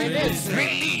it. Release it.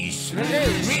 Release.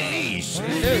 Release. Release.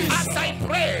 Release. As I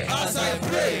pray. As I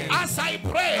pray. As I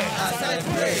pray. As I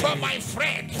pray. For my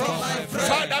friend. For my friend.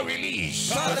 Father,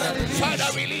 release. Father, release.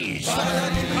 Father, release. Father,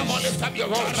 release. Come on, lift up your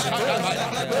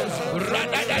voice.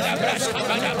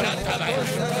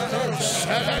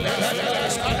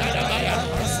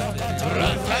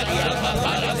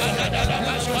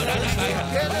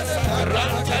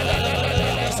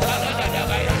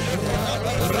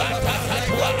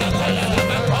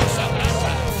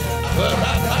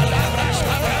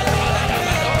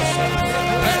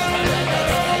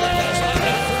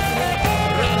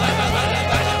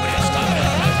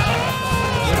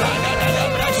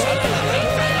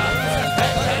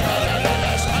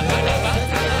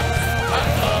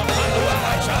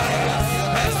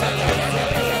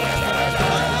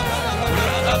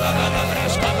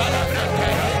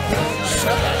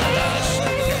 Shalala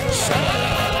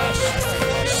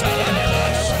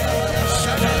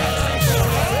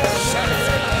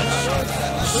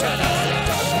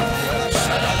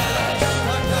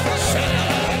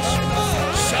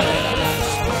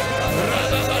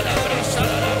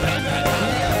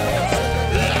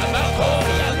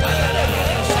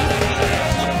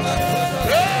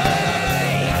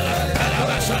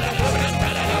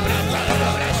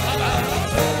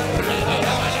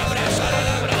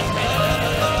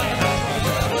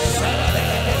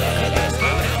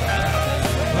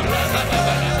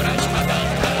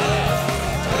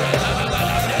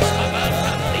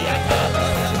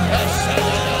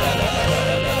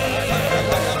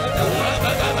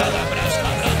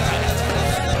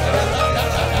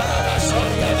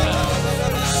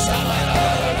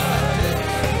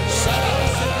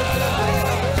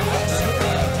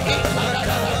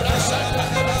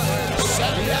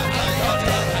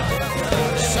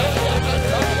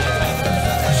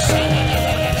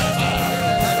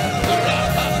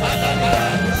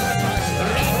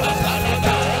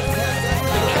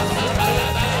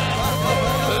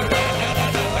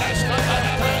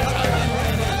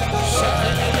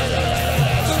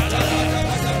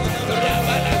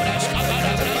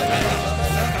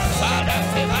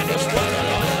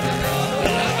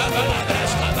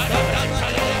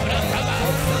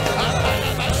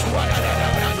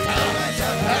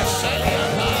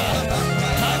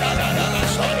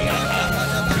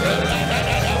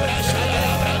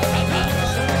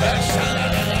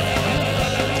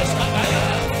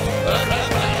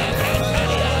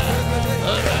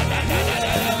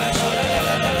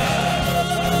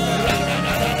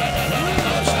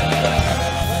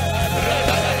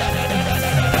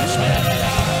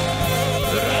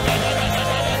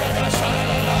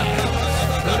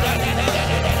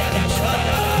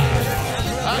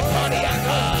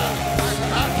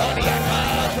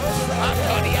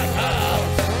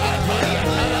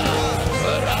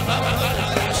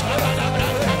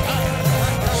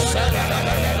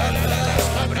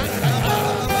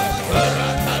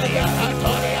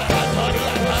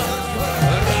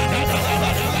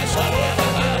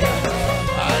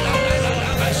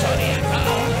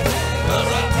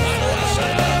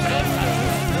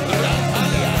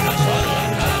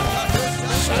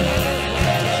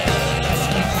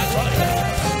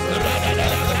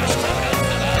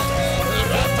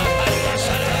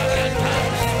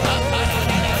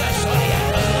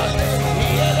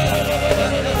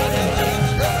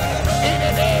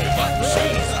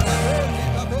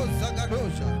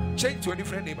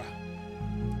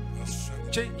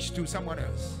Change to someone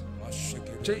else.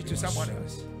 Change to someone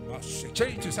else.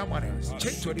 Change to someone else.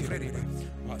 Change to a different neighbor.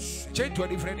 Change to a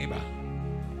different neighbor.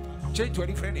 Change to a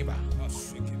different neighbor.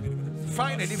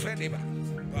 Find a different neighbor.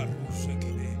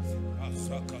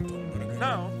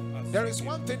 Now, there is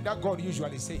one thing that God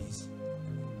usually says,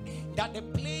 that the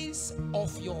place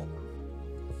of your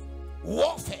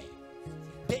warfare,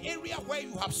 the area where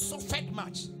you have suffered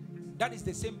much, that is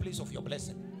the same place of your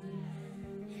blessing.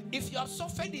 If you have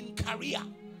suffered in career,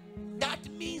 that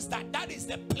means that that is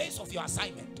the place of your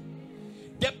assignment.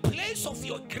 The place of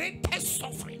your greatest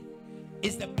suffering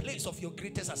is the place of your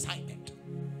greatest assignment.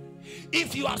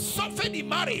 If you have suffered in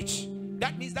marriage,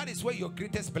 that means that is where your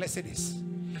greatest blessing is.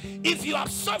 If you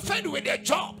have suffered with a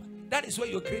job, that is where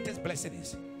your greatest blessing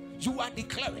is. You are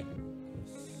declaring,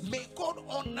 may God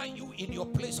honor you in your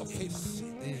place of favor.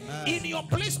 Amen. In your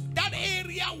place, that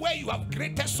area where you have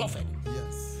greatest suffered.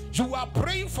 Yes. You are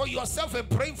praying for yourself and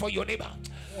praying for your neighbor.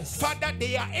 Yes. Father,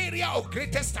 they are area of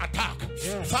greatest attack.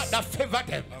 Yes. Father, favor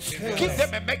them. Yes. Give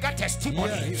them a mega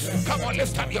testimony. Yes. Come on,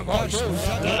 lift up your voice.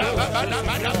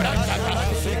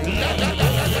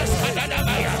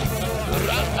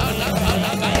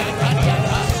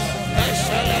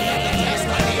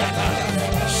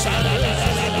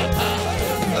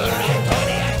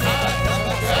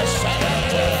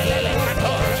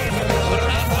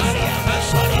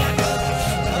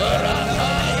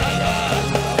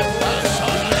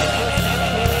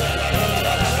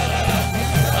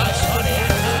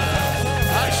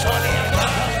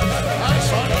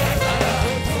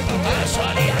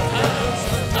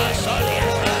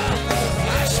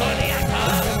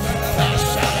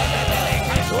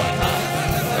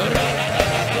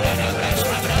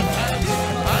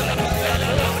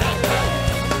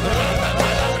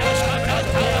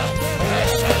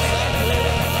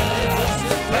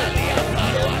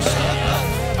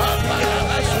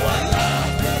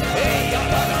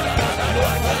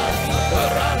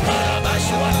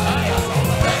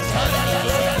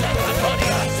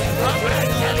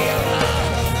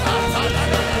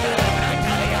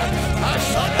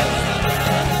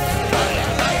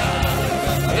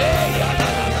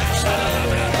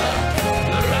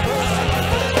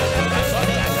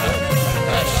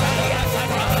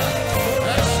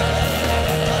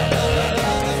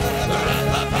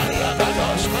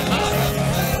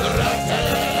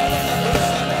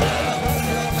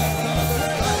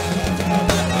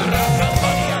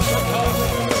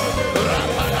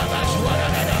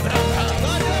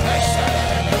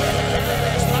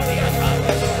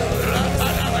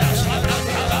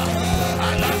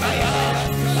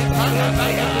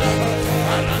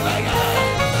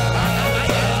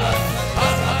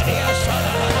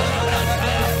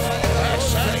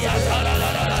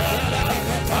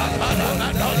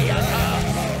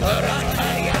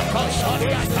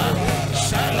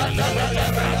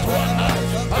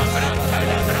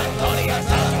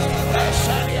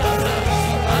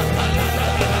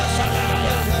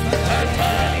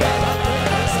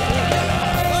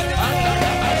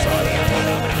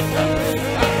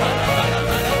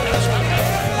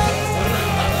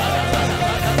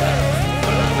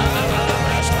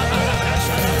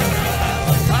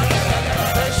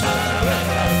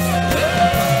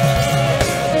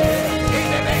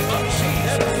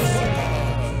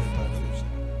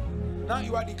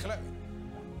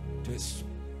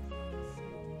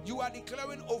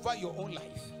 Declaring over your own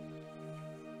life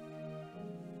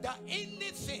that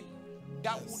anything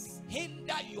that would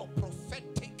hinder your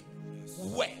prophetic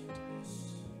word,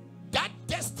 that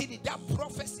destiny, that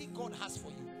prophecy God has for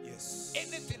you,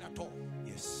 anything at all,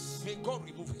 may God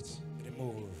remove it.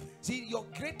 See, your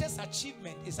greatest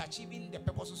achievement is achieving the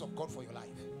purposes of God for your life.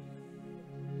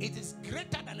 It is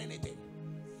greater than anything.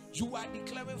 You are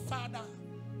declaring, Father,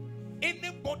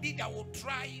 anybody that will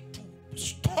try to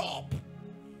stop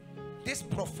this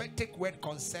prophetic word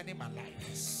concerning my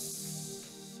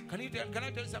life. Can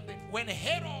I tell you something? When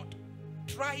Herod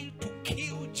tried to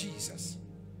kill Jesus,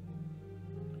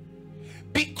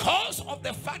 because of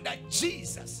the fact that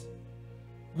Jesus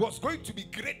was going to be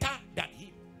greater than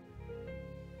him,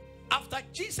 after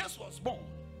Jesus was born,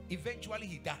 eventually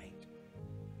he died.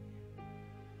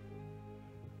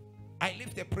 I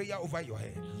lift a prayer over your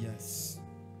head. Yes.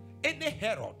 Any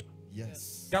Herod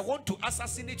that want to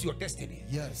assassinate your destiny,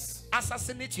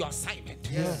 assassinate your assignment,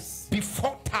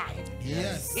 before time,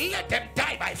 let them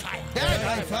die by fire. Die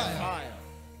by fire.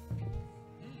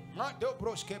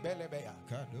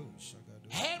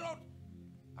 Herod,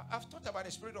 I've talked about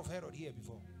the spirit of Herod here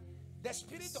before. The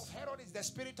spirit of Herod is the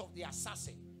spirit of the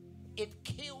assassin. It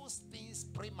kills things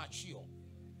premature.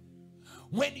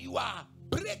 When you are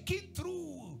breaking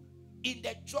through in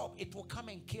the job, it will come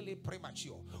and kill it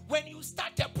premature. When you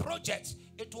start a project,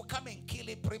 it will come and kill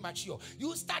it premature.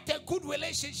 You start a good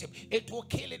relationship, it will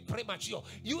kill it premature.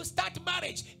 You start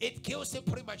marriage, it kills it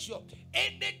premature.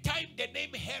 Anytime the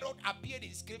name Herod appeared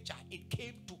in scripture, it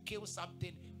came to kill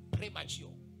something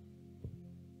premature.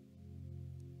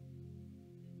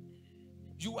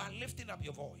 You are lifting up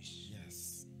your voice.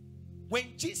 Yes.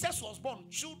 When Jesus was born,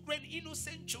 children,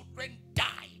 innocent children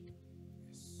died.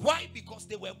 Why? Because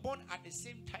they were born at the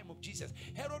same time of Jesus.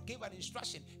 Herod gave an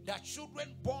instruction that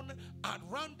children born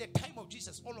around the time of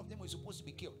Jesus, all of them were supposed to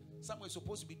be killed. Some were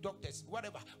supposed to be doctors,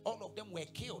 whatever. All of them were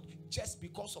killed just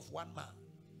because of one man.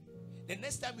 The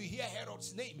next time you hear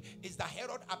Herod's name is that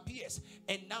Herod appears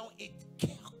and now it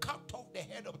cut off the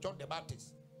head of John the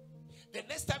Baptist. The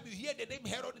next time you hear the name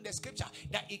Herod in the scripture,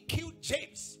 that it killed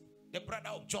James, the brother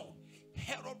of John.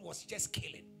 Herod was just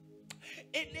killing.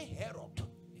 Any Herod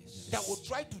that will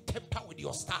try to temper with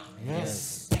your star,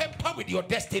 temper with your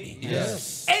destiny,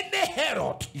 any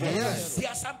Herod, there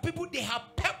are some people, they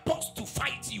have purpose to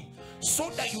fight you so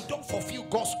that you don't fulfill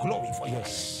God's glory for you.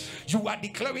 You are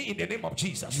declaring in the name of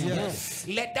Jesus.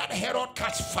 Let that Herod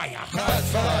catch fire.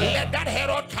 Let that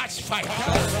Herod catch fire.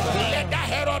 Let that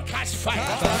Herod catch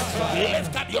fire.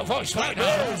 Lift up your voice right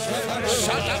now.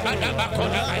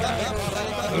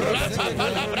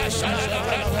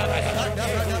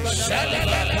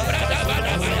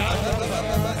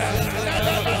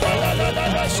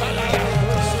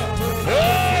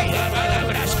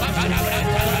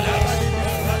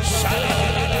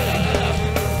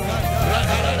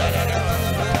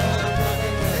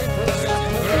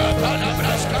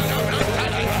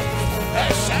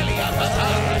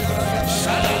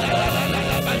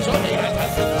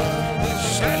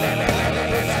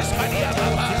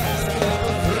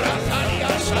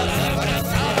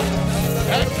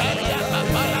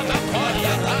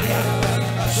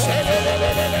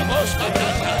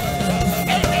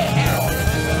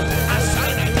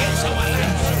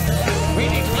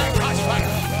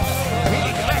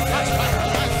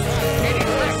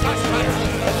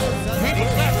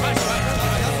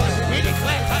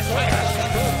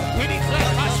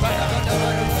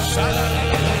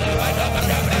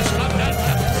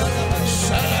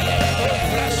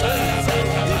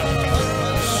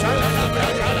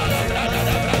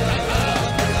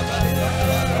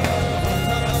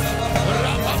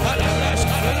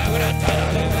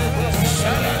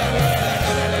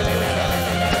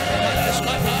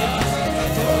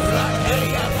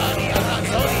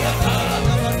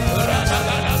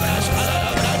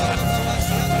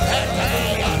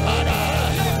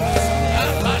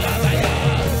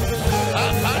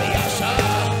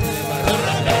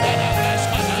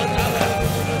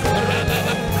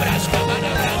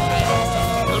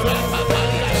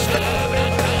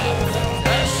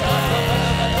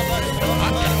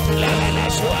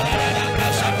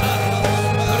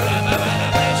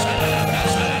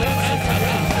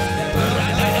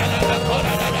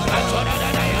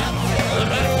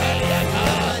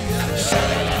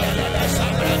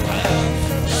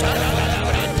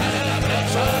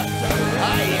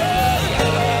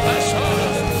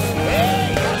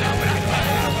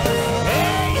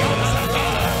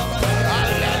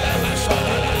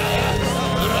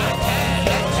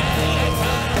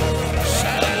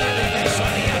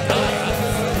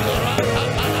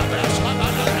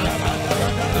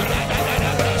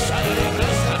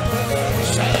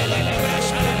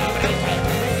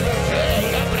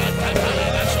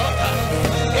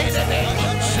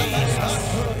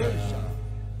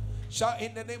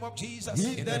 In the name of Jesus.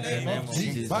 In the name of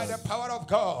Jesus. By the power of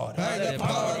God. By the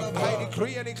power of God. I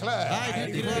decree and declare.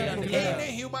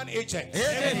 Any human agent.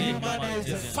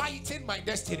 Fighting my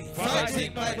destiny.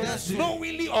 Fighting my destiny.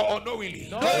 Knowingly or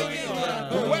unknowingly.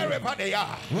 Wherever they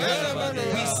are.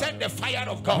 We send the fire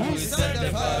of God. We send the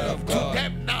fire of God. To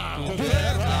them now. To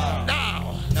them now.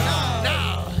 Now.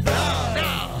 Now.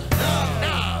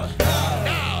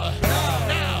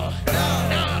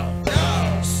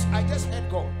 Now. I just heard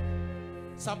God.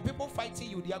 Some people fighting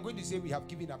you, they are going to say we have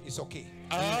given up. It's okay.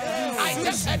 I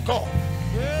just heard God.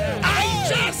 I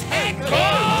just heard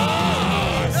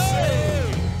God.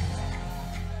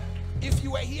 If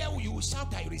you were here, you will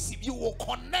shout, I receive. You will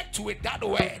connect with that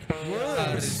word.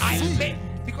 I mean,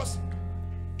 because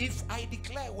if I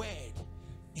declare a word,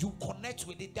 you connect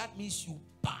with it, that means you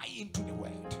buy into the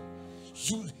word.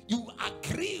 You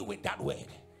agree with that word.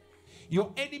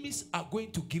 Your enemies are going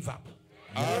to give up.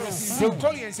 They'll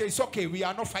call you and say, it's okay, we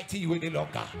are not fighting you any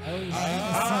longer.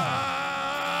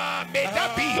 May that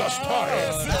that be your story.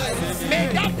 May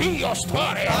that be your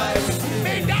story.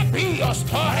 May that be your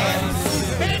story.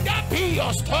 May that be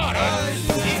your story.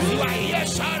 If you are here,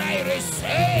 shall I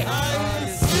receive?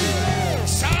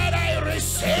 Shall I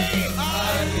receive?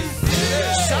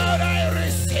 Shall I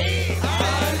receive?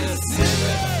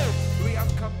 We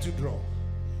have come to draw.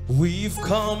 We've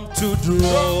come to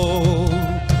draw,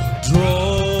 draw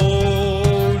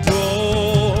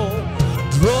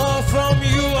from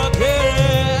you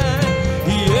again.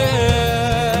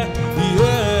 Yeah,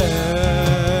 yeah.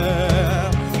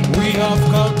 We have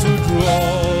come to draw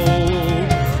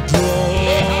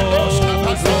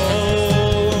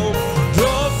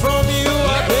from you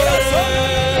again.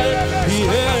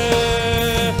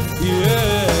 Yeah,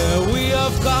 yeah. We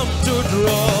have come to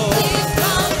draw.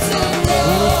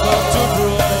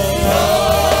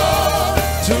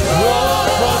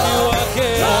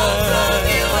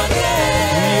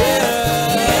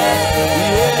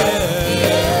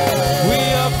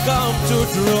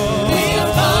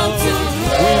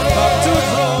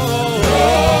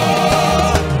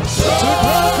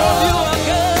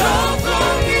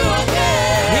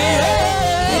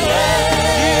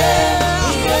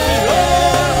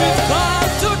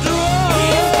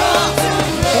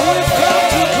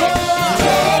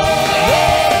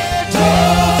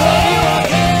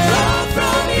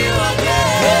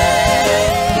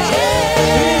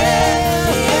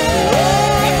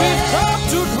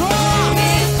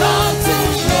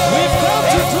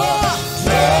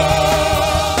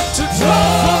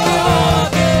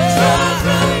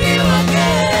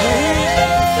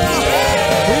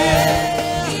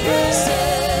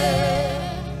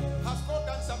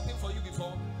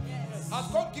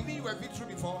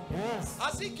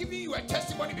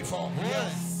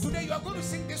 Today you are going to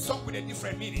sing this song with a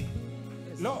different meaning.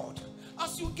 Lord,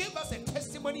 as you gave us a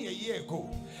testimony a year ago,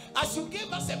 as you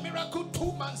gave us a miracle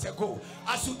 2 months ago,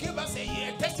 as you gave us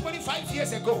a testimony 5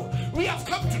 years ago, we have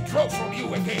come to draw from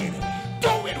you again.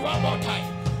 Do it one more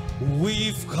time.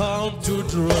 We've come to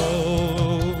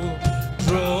draw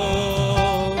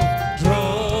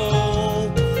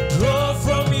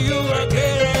from you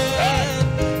again.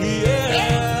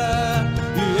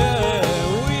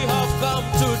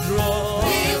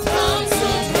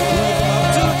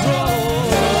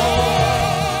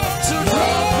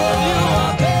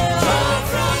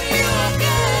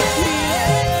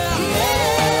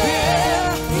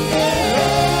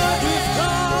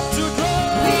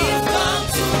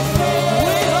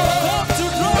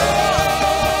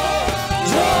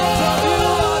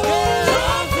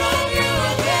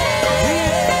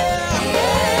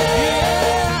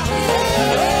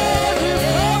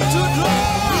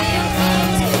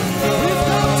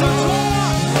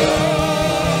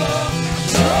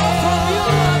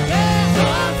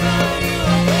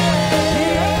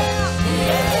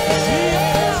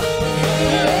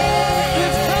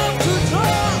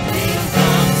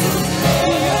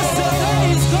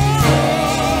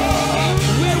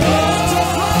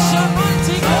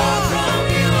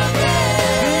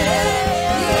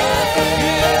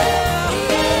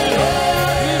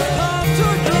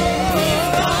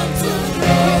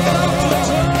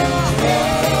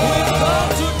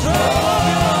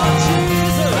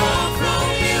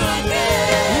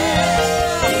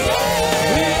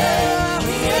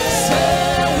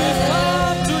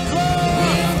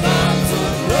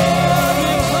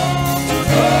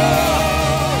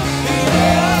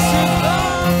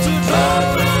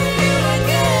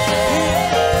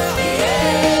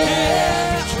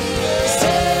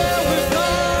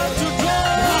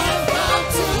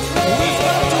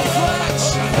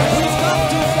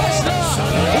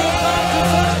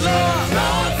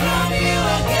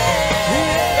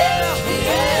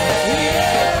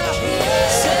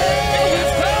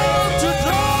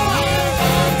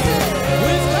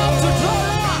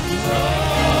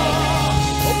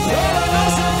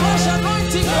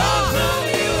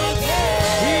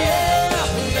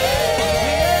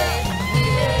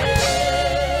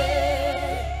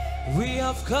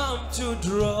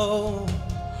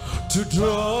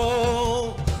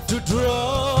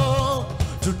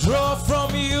 To draw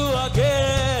from you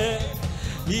again.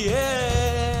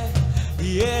 Yeah,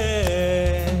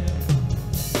 yeah.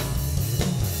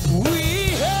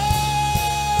 We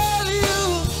hail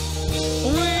you,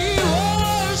 we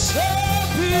worship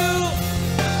you,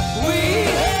 we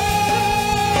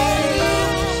hail you,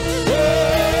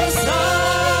 yes,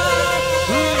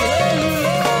 we hail you,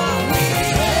 Lord.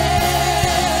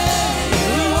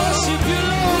 We worship you,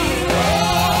 Lord.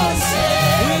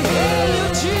 We hail you,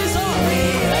 Jesus. We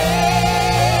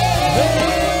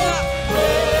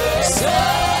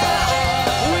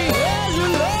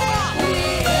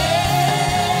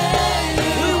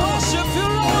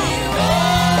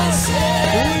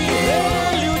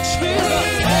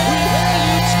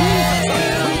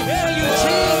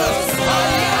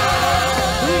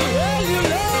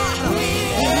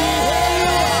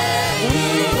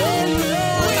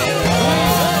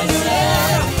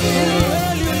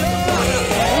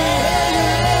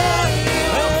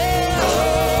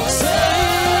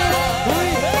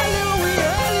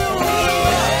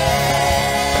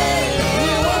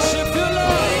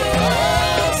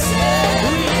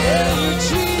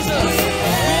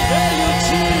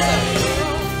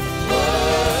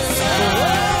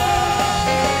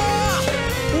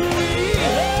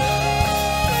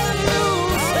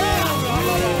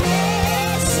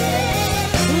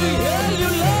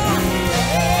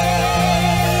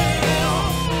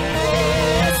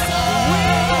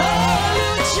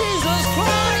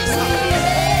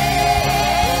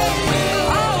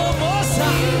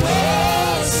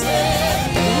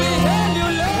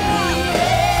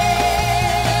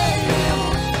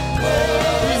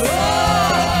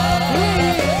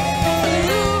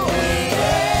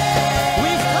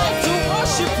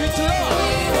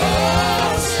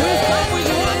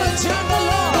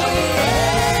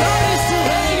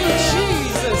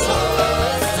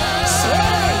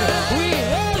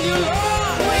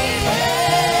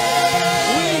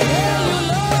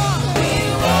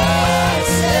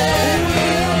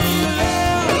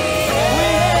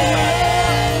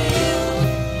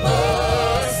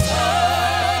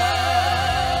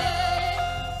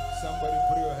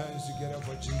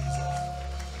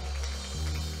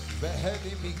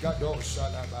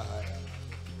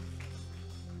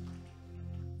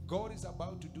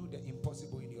do the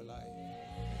impossible in your life.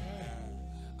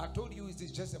 I told you it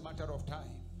is just a matter of time.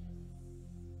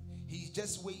 He's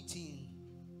just waiting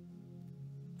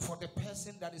for the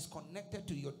person that is connected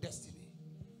to your destiny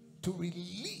to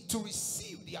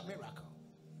receive their miracle,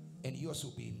 and yours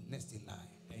will be next in line.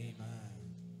 Amen.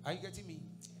 Are you getting me?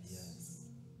 Yes.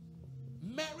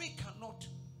 Mary cannot.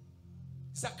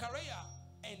 Zachariah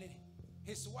and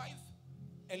his wife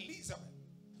Elizabeth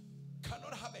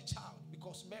cannot have a child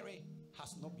because Mary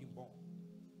has not been born.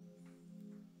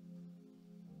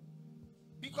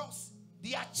 Because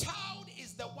their child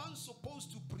is the one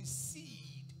supposed to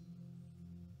precede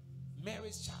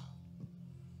Mary's child.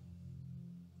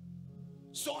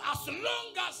 So as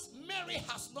long as Mary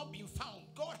has not been found,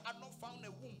 God had not found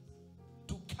a womb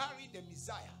to carry the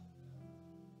Messiah,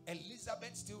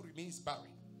 Elizabeth still remains barren.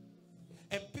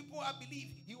 And people, I believe,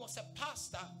 he was a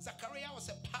pastor. Zachariah was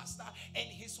a pastor, and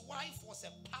his wife was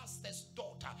a pastor's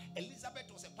daughter. Elizabeth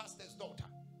was a pastor's daughter.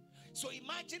 So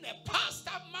imagine a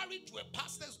pastor married to a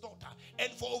pastor's daughter,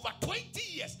 and for over 20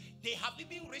 years they have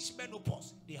even reached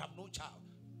menopause. They have no child.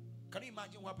 Can you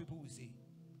imagine what people will say?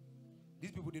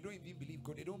 These people, they don't even believe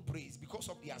God. They don't praise because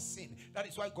of their sin. That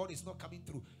is why God is not coming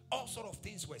through. All sort of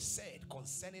things were said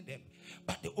concerning them.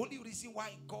 But the only reason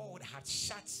why God had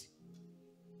shut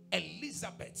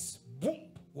Elizabeth's womb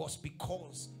was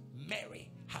because Mary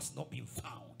has not been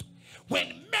found. When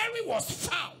Mary was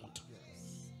found,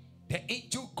 the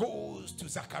angel goes to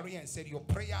Zachariah and said, your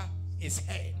prayer is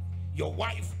heard. Your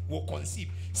wife will conceive.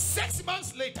 6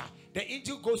 months later, the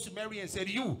angel goes to Mary and said,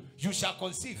 you shall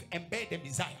conceive and bear the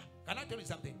Messiah. Can I tell you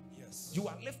something? Yes. You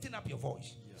are lifting up your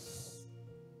voice. Yes.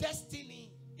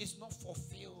 Destiny is not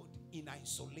fulfilled in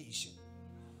isolation.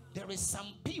 There is some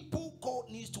people God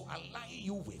needs to align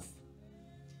you with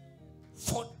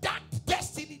for that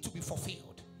destiny to be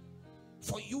fulfilled,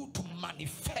 for you to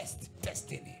manifest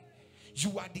destiny.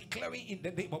 You are declaring in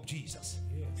the name of Jesus.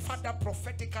 Yes. Father,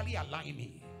 prophetically align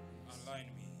me. Align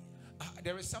me.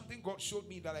 There is something God showed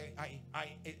me that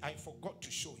I forgot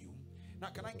to show you. Now,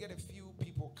 can I get a few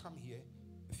people come here?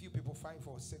 A few people, 5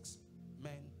 or 6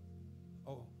 men.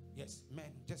 Oh, yes, men,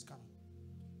 just come.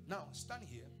 Now, stand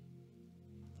here.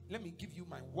 Let me give you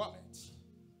my wallet.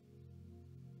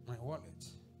 My wallet.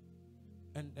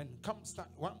 And come stand.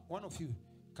 One of you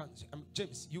can.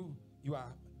 James, you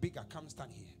are bigger. Come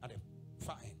stand here at the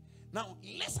far end. Now,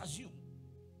 let's assume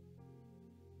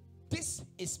this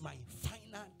is my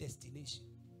final destination.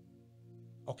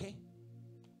 Okay?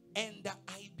 And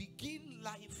I begin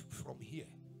life from here.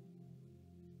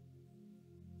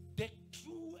 The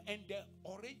true and the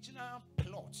original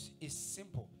plot is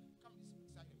simple. Come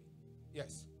beside me.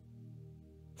 Yes.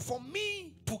 For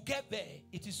me to get there,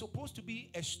 it is supposed to be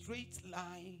a straight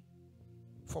line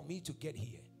for me to get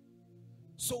here.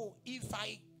 So if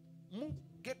I move,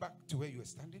 get back to where you are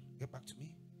standing, get back to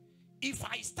me. If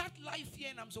I start life here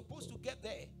and I'm supposed to get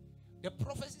there, the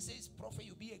prophecy says, prophet,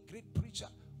 you'll be a great preacher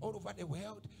all over the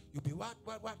world. You'll be what?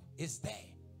 It's there.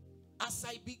 As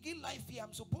I begin life here,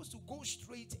 I'm supposed to go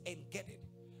straight and get it.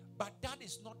 But that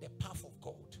is not the path of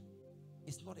God.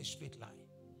 It's not a straight line.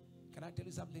 Can I tell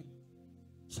you something?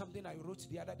 Something I wrote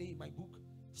the other day in my book.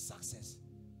 Success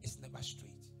is never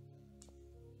straight.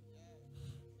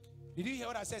 Did you hear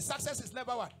what I said? Success is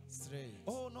never what? Straight.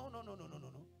 Oh, no.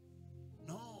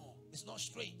 No, it's not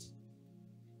straight.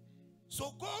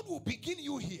 So God will begin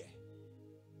you here.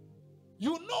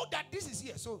 You know that this is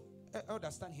here. So,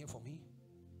 Elder, stand here for me.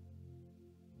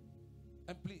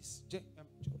 And please,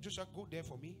 Joshua, go there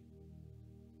for me.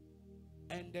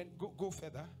 And then go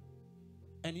further.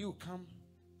 And you come,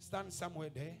 stand somewhere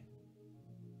there.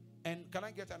 And can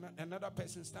I get another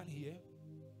person stand here?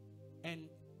 And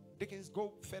they can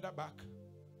go further back.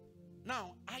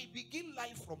 Now, I begin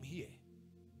life from here.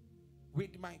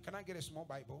 With my, can I get a small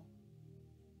Bible?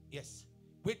 Yes.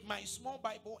 With my small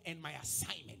Bible and my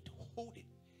assignment. Hold it.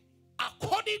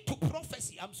 According to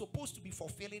prophecy, I'm supposed to be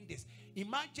fulfilling this.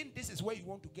 Imagine this is where you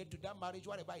want to get to, that marriage,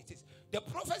 whatever it is. The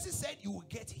prophecy said you will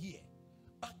get here.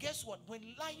 But guess what? When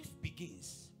life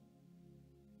begins,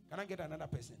 can I get another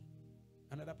person?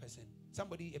 Another person.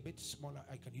 Somebody a bit smaller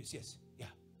I can use. Yes. Yeah.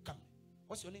 Come.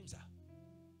 What's your name, sir?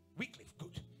 Wycliffe.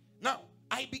 Good. Now,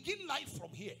 I begin life from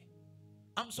here.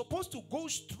 I'm supposed to go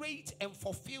straight and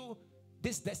fulfill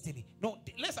this destiny. No,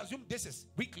 let's assume this is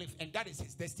Wycliffe and that is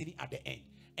his destiny at the end.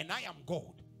 And I am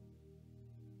God.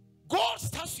 God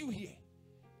starts you here.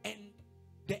 And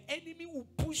the enemy will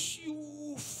push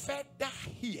you further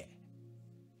here.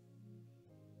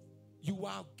 You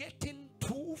are getting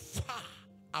too far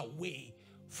away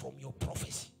from your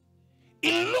prophecy.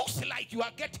 It looks like you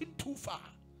are getting too far.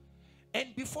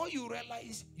 And before you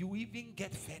realize, you even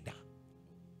get further.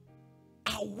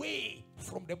 away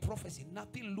from the prophecy,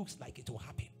 nothing looks like it will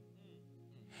happen.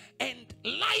 And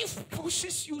life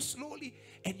pushes you slowly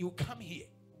and you come here.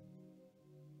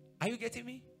 Are you getting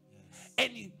me? Yes.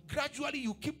 And gradually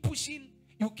you keep pushing.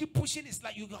 It's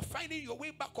like you are finding your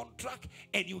way back on track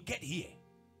and you get here.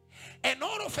 And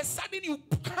all of a sudden you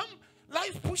come,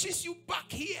 life pushes you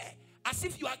back here as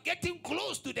if you are getting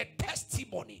close to the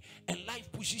testimony, and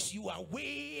life pushes you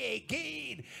away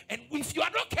again. And if you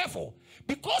are not careful,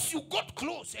 because you got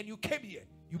close and you came here,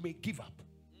 you may give up.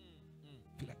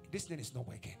 Feel like this thing is not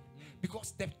working.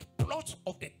 Because the plot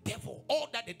of the devil, all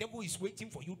that the devil is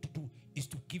waiting for you to do is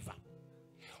to give up.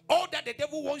 All that the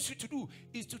devil wants you to do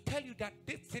is to tell you that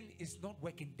this thing is not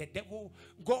working. The devil,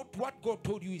 God, what God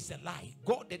told you is a lie.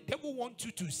 The devil wants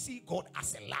you to see God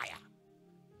as a liar.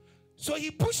 So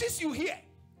he pushes you here.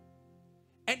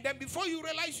 And then before you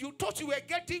realize, you thought you were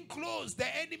getting close, the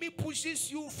enemy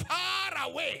pushes you far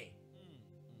away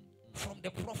from the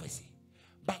prophecy.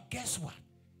 But guess what?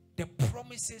 The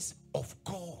promises of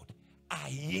God are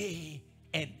yea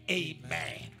and amen.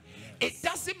 Yes. It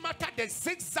doesn't matter the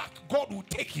zigzag God will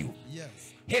take you.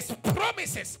 Yes. His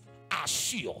promises are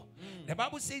sure. The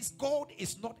Bible says God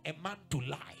is not a man to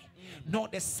lie, nor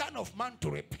the son of man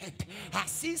to repent.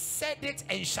 Has he said it,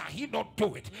 and shall he not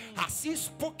do it? Has he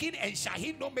spoken, and shall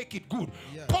he not make it good?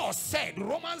 Yes. Paul said,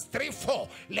 Romans 3:4,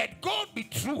 let God be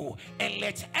true and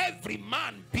let every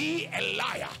man be a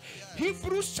liar. Yes.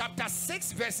 Hebrews chapter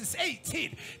 6 verses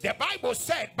 18, the Bible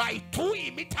said, by two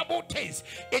immutable things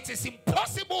it is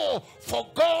impossible for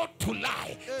God to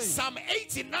lie. Hey. Psalm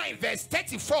 89 verse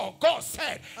 34, God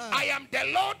said, I am the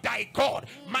Lord thy God,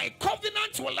 my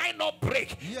covenant will I not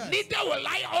break, yes. neither will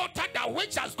I alter that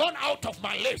which has gone out of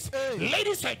my lips. Hey.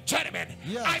 Ladies and gentlemen,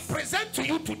 yes. I present to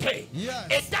you today, yes.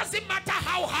 it doesn't matter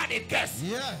how hard it gets,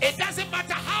 yes. it doesn't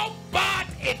matter how bad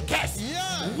it gets,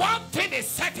 yes. one thing is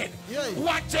certain, yes.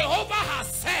 what Jehovah has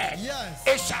said, yes.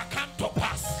 it shall come to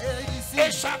pass.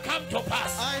 It shall come to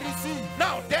pass. I receive.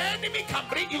 Now the enemy can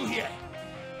bring you here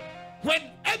when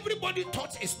everybody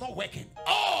thought it's not working.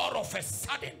 All of a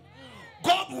sudden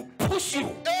God will push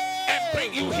you and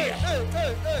bring you here.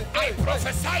 I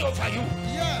prophesy over you.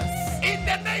 Yes. In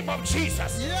the name of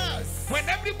Jesus. Yes. When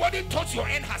everybody thought your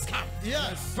end has come.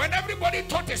 Yes. When everybody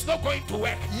thought it's not going to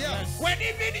work. Yes. When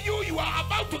even you are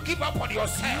about to give up on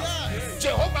yourself. Yes.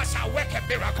 Jehovah shall work a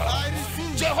miracle. I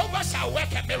receive. Jehovah shall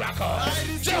work a miracle. I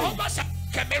receive. Jehovah shall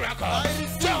work a miracle. I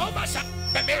receive. Jehovah shall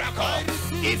work a miracle. I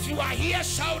receive. If you are here,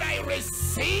 shout, I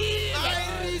receive.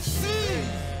 I receive.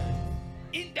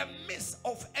 In the midst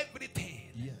of everything,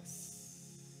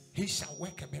 yes, he shall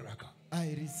work a miracle.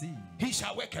 I receive. He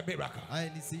shall work a miracle. I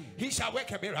receive. He shall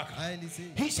work a miracle. I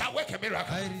receive. He shall work a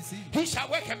miracle. I receive. He shall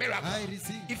work a miracle. I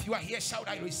receive. If you are here, shout,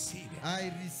 I receive it.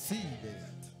 I receive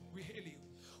it. We hail you.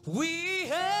 We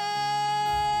hail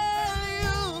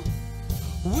you.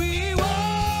 We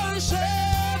worship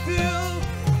you.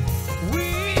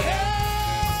 We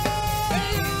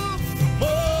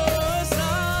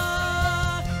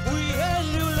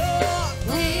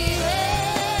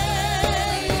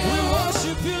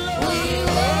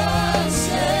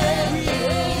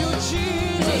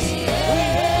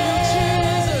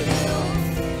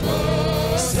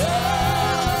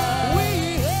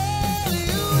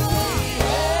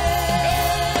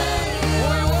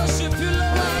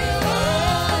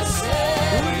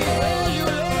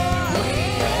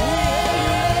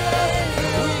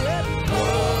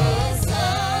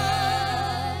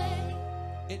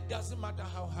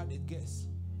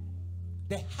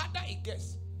the harder it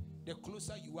gets, the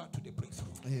closer you are to the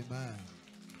breakthrough. Amen.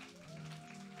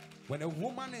 When a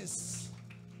woman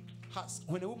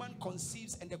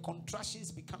conceives and the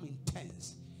contractions become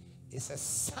intense, it's a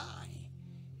sign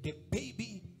the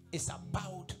baby is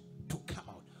about to come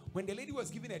out. When the lady was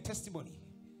giving a testimony,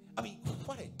 I mean,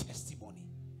 what a testimony!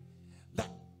 That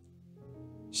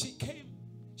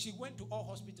she went to all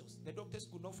hospitals. The doctors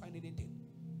could not find anything.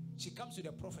 She comes to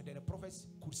the prophet, and the prophet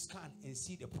could scan and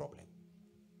see the problem.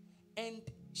 And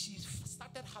she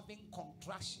started having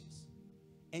contractions,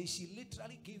 and she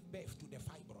literally gave birth to the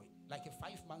fibroid, like a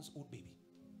 5-month-old baby.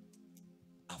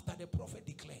 After the prophet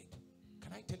declared,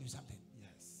 can I tell you something?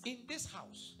 Yes. In this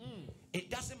house, it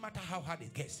doesn't matter how hard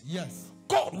it gets. Yes.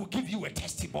 God will give you a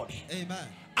testimony. Amen.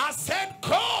 I said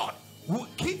God will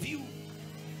give you.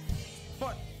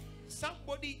 But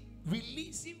somebody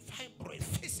releasing fibroid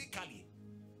physically.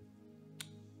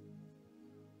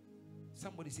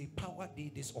 Somebody say, power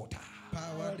day this altar.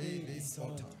 Power day this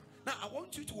altar. Now I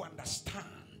want you to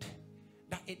understand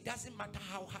that it doesn't matter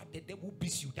how hard the devil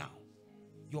beats you down.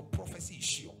 Your prophecy is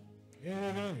sure.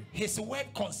 Yeah. His word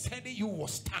concerning you will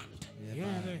stand. Yeah.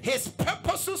 His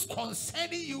purposes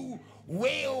concerning you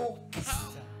will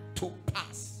come to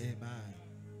pass. Amen.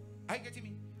 Are you getting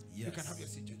me? You Yes. can have your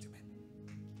seat, gentlemen.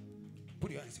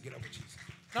 Put your hands together for Jesus.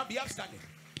 Now be upstanding.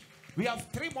 We have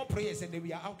 3 more prayers and then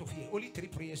we are out of here. Only 3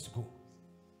 prayers to go.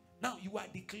 Now you are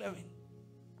declaring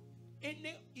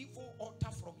any evil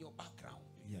altar from your background,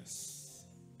 Yes.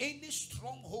 any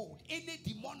stronghold, any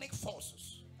demonic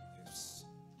forces, Yes.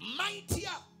 mightier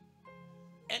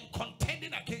and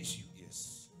contending against you.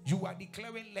 Yes. You are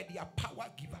declaring, let their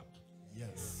power give up.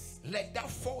 Yes. Let that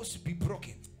force be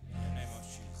broken. In the name of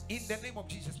Jesus. In the name of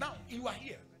Jesus. Now you are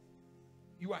here.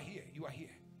 You are here. You are here.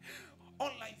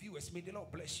 Online viewers, may the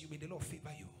Lord bless you. May the Lord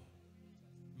favor you.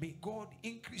 May God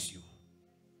increase you.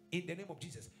 In the name of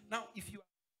Jesus. Now, if you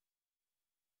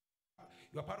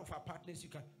are part of our partners, you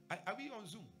can. Are we on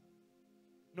Zoom?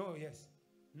 No, yes.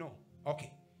 No.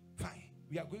 Okay. Fine.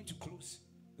 We are going to close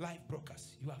live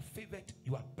broadcast. You are favored.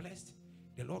 You are blessed.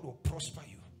 The Lord will prosper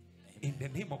you. In the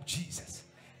name of Jesus.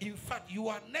 In fact, you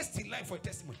are next in line for a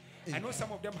testimony. I know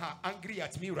some of them are angry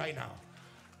at me right now.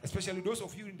 Especially those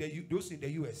of you in those in the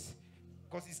US.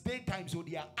 Because it's daytime, so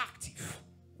they are active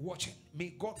watching. May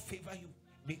God favor you.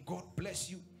 May God bless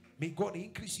you. May God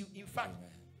increase you. In fact,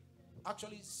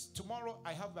 actually, tomorrow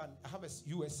I have a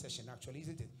US session, actually,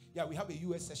 isn't it? Yeah, we have a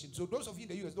US session. So those of you in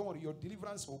the US, don't worry, your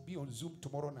deliverance will be on Zoom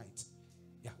tomorrow night.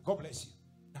 Yeah, God bless you.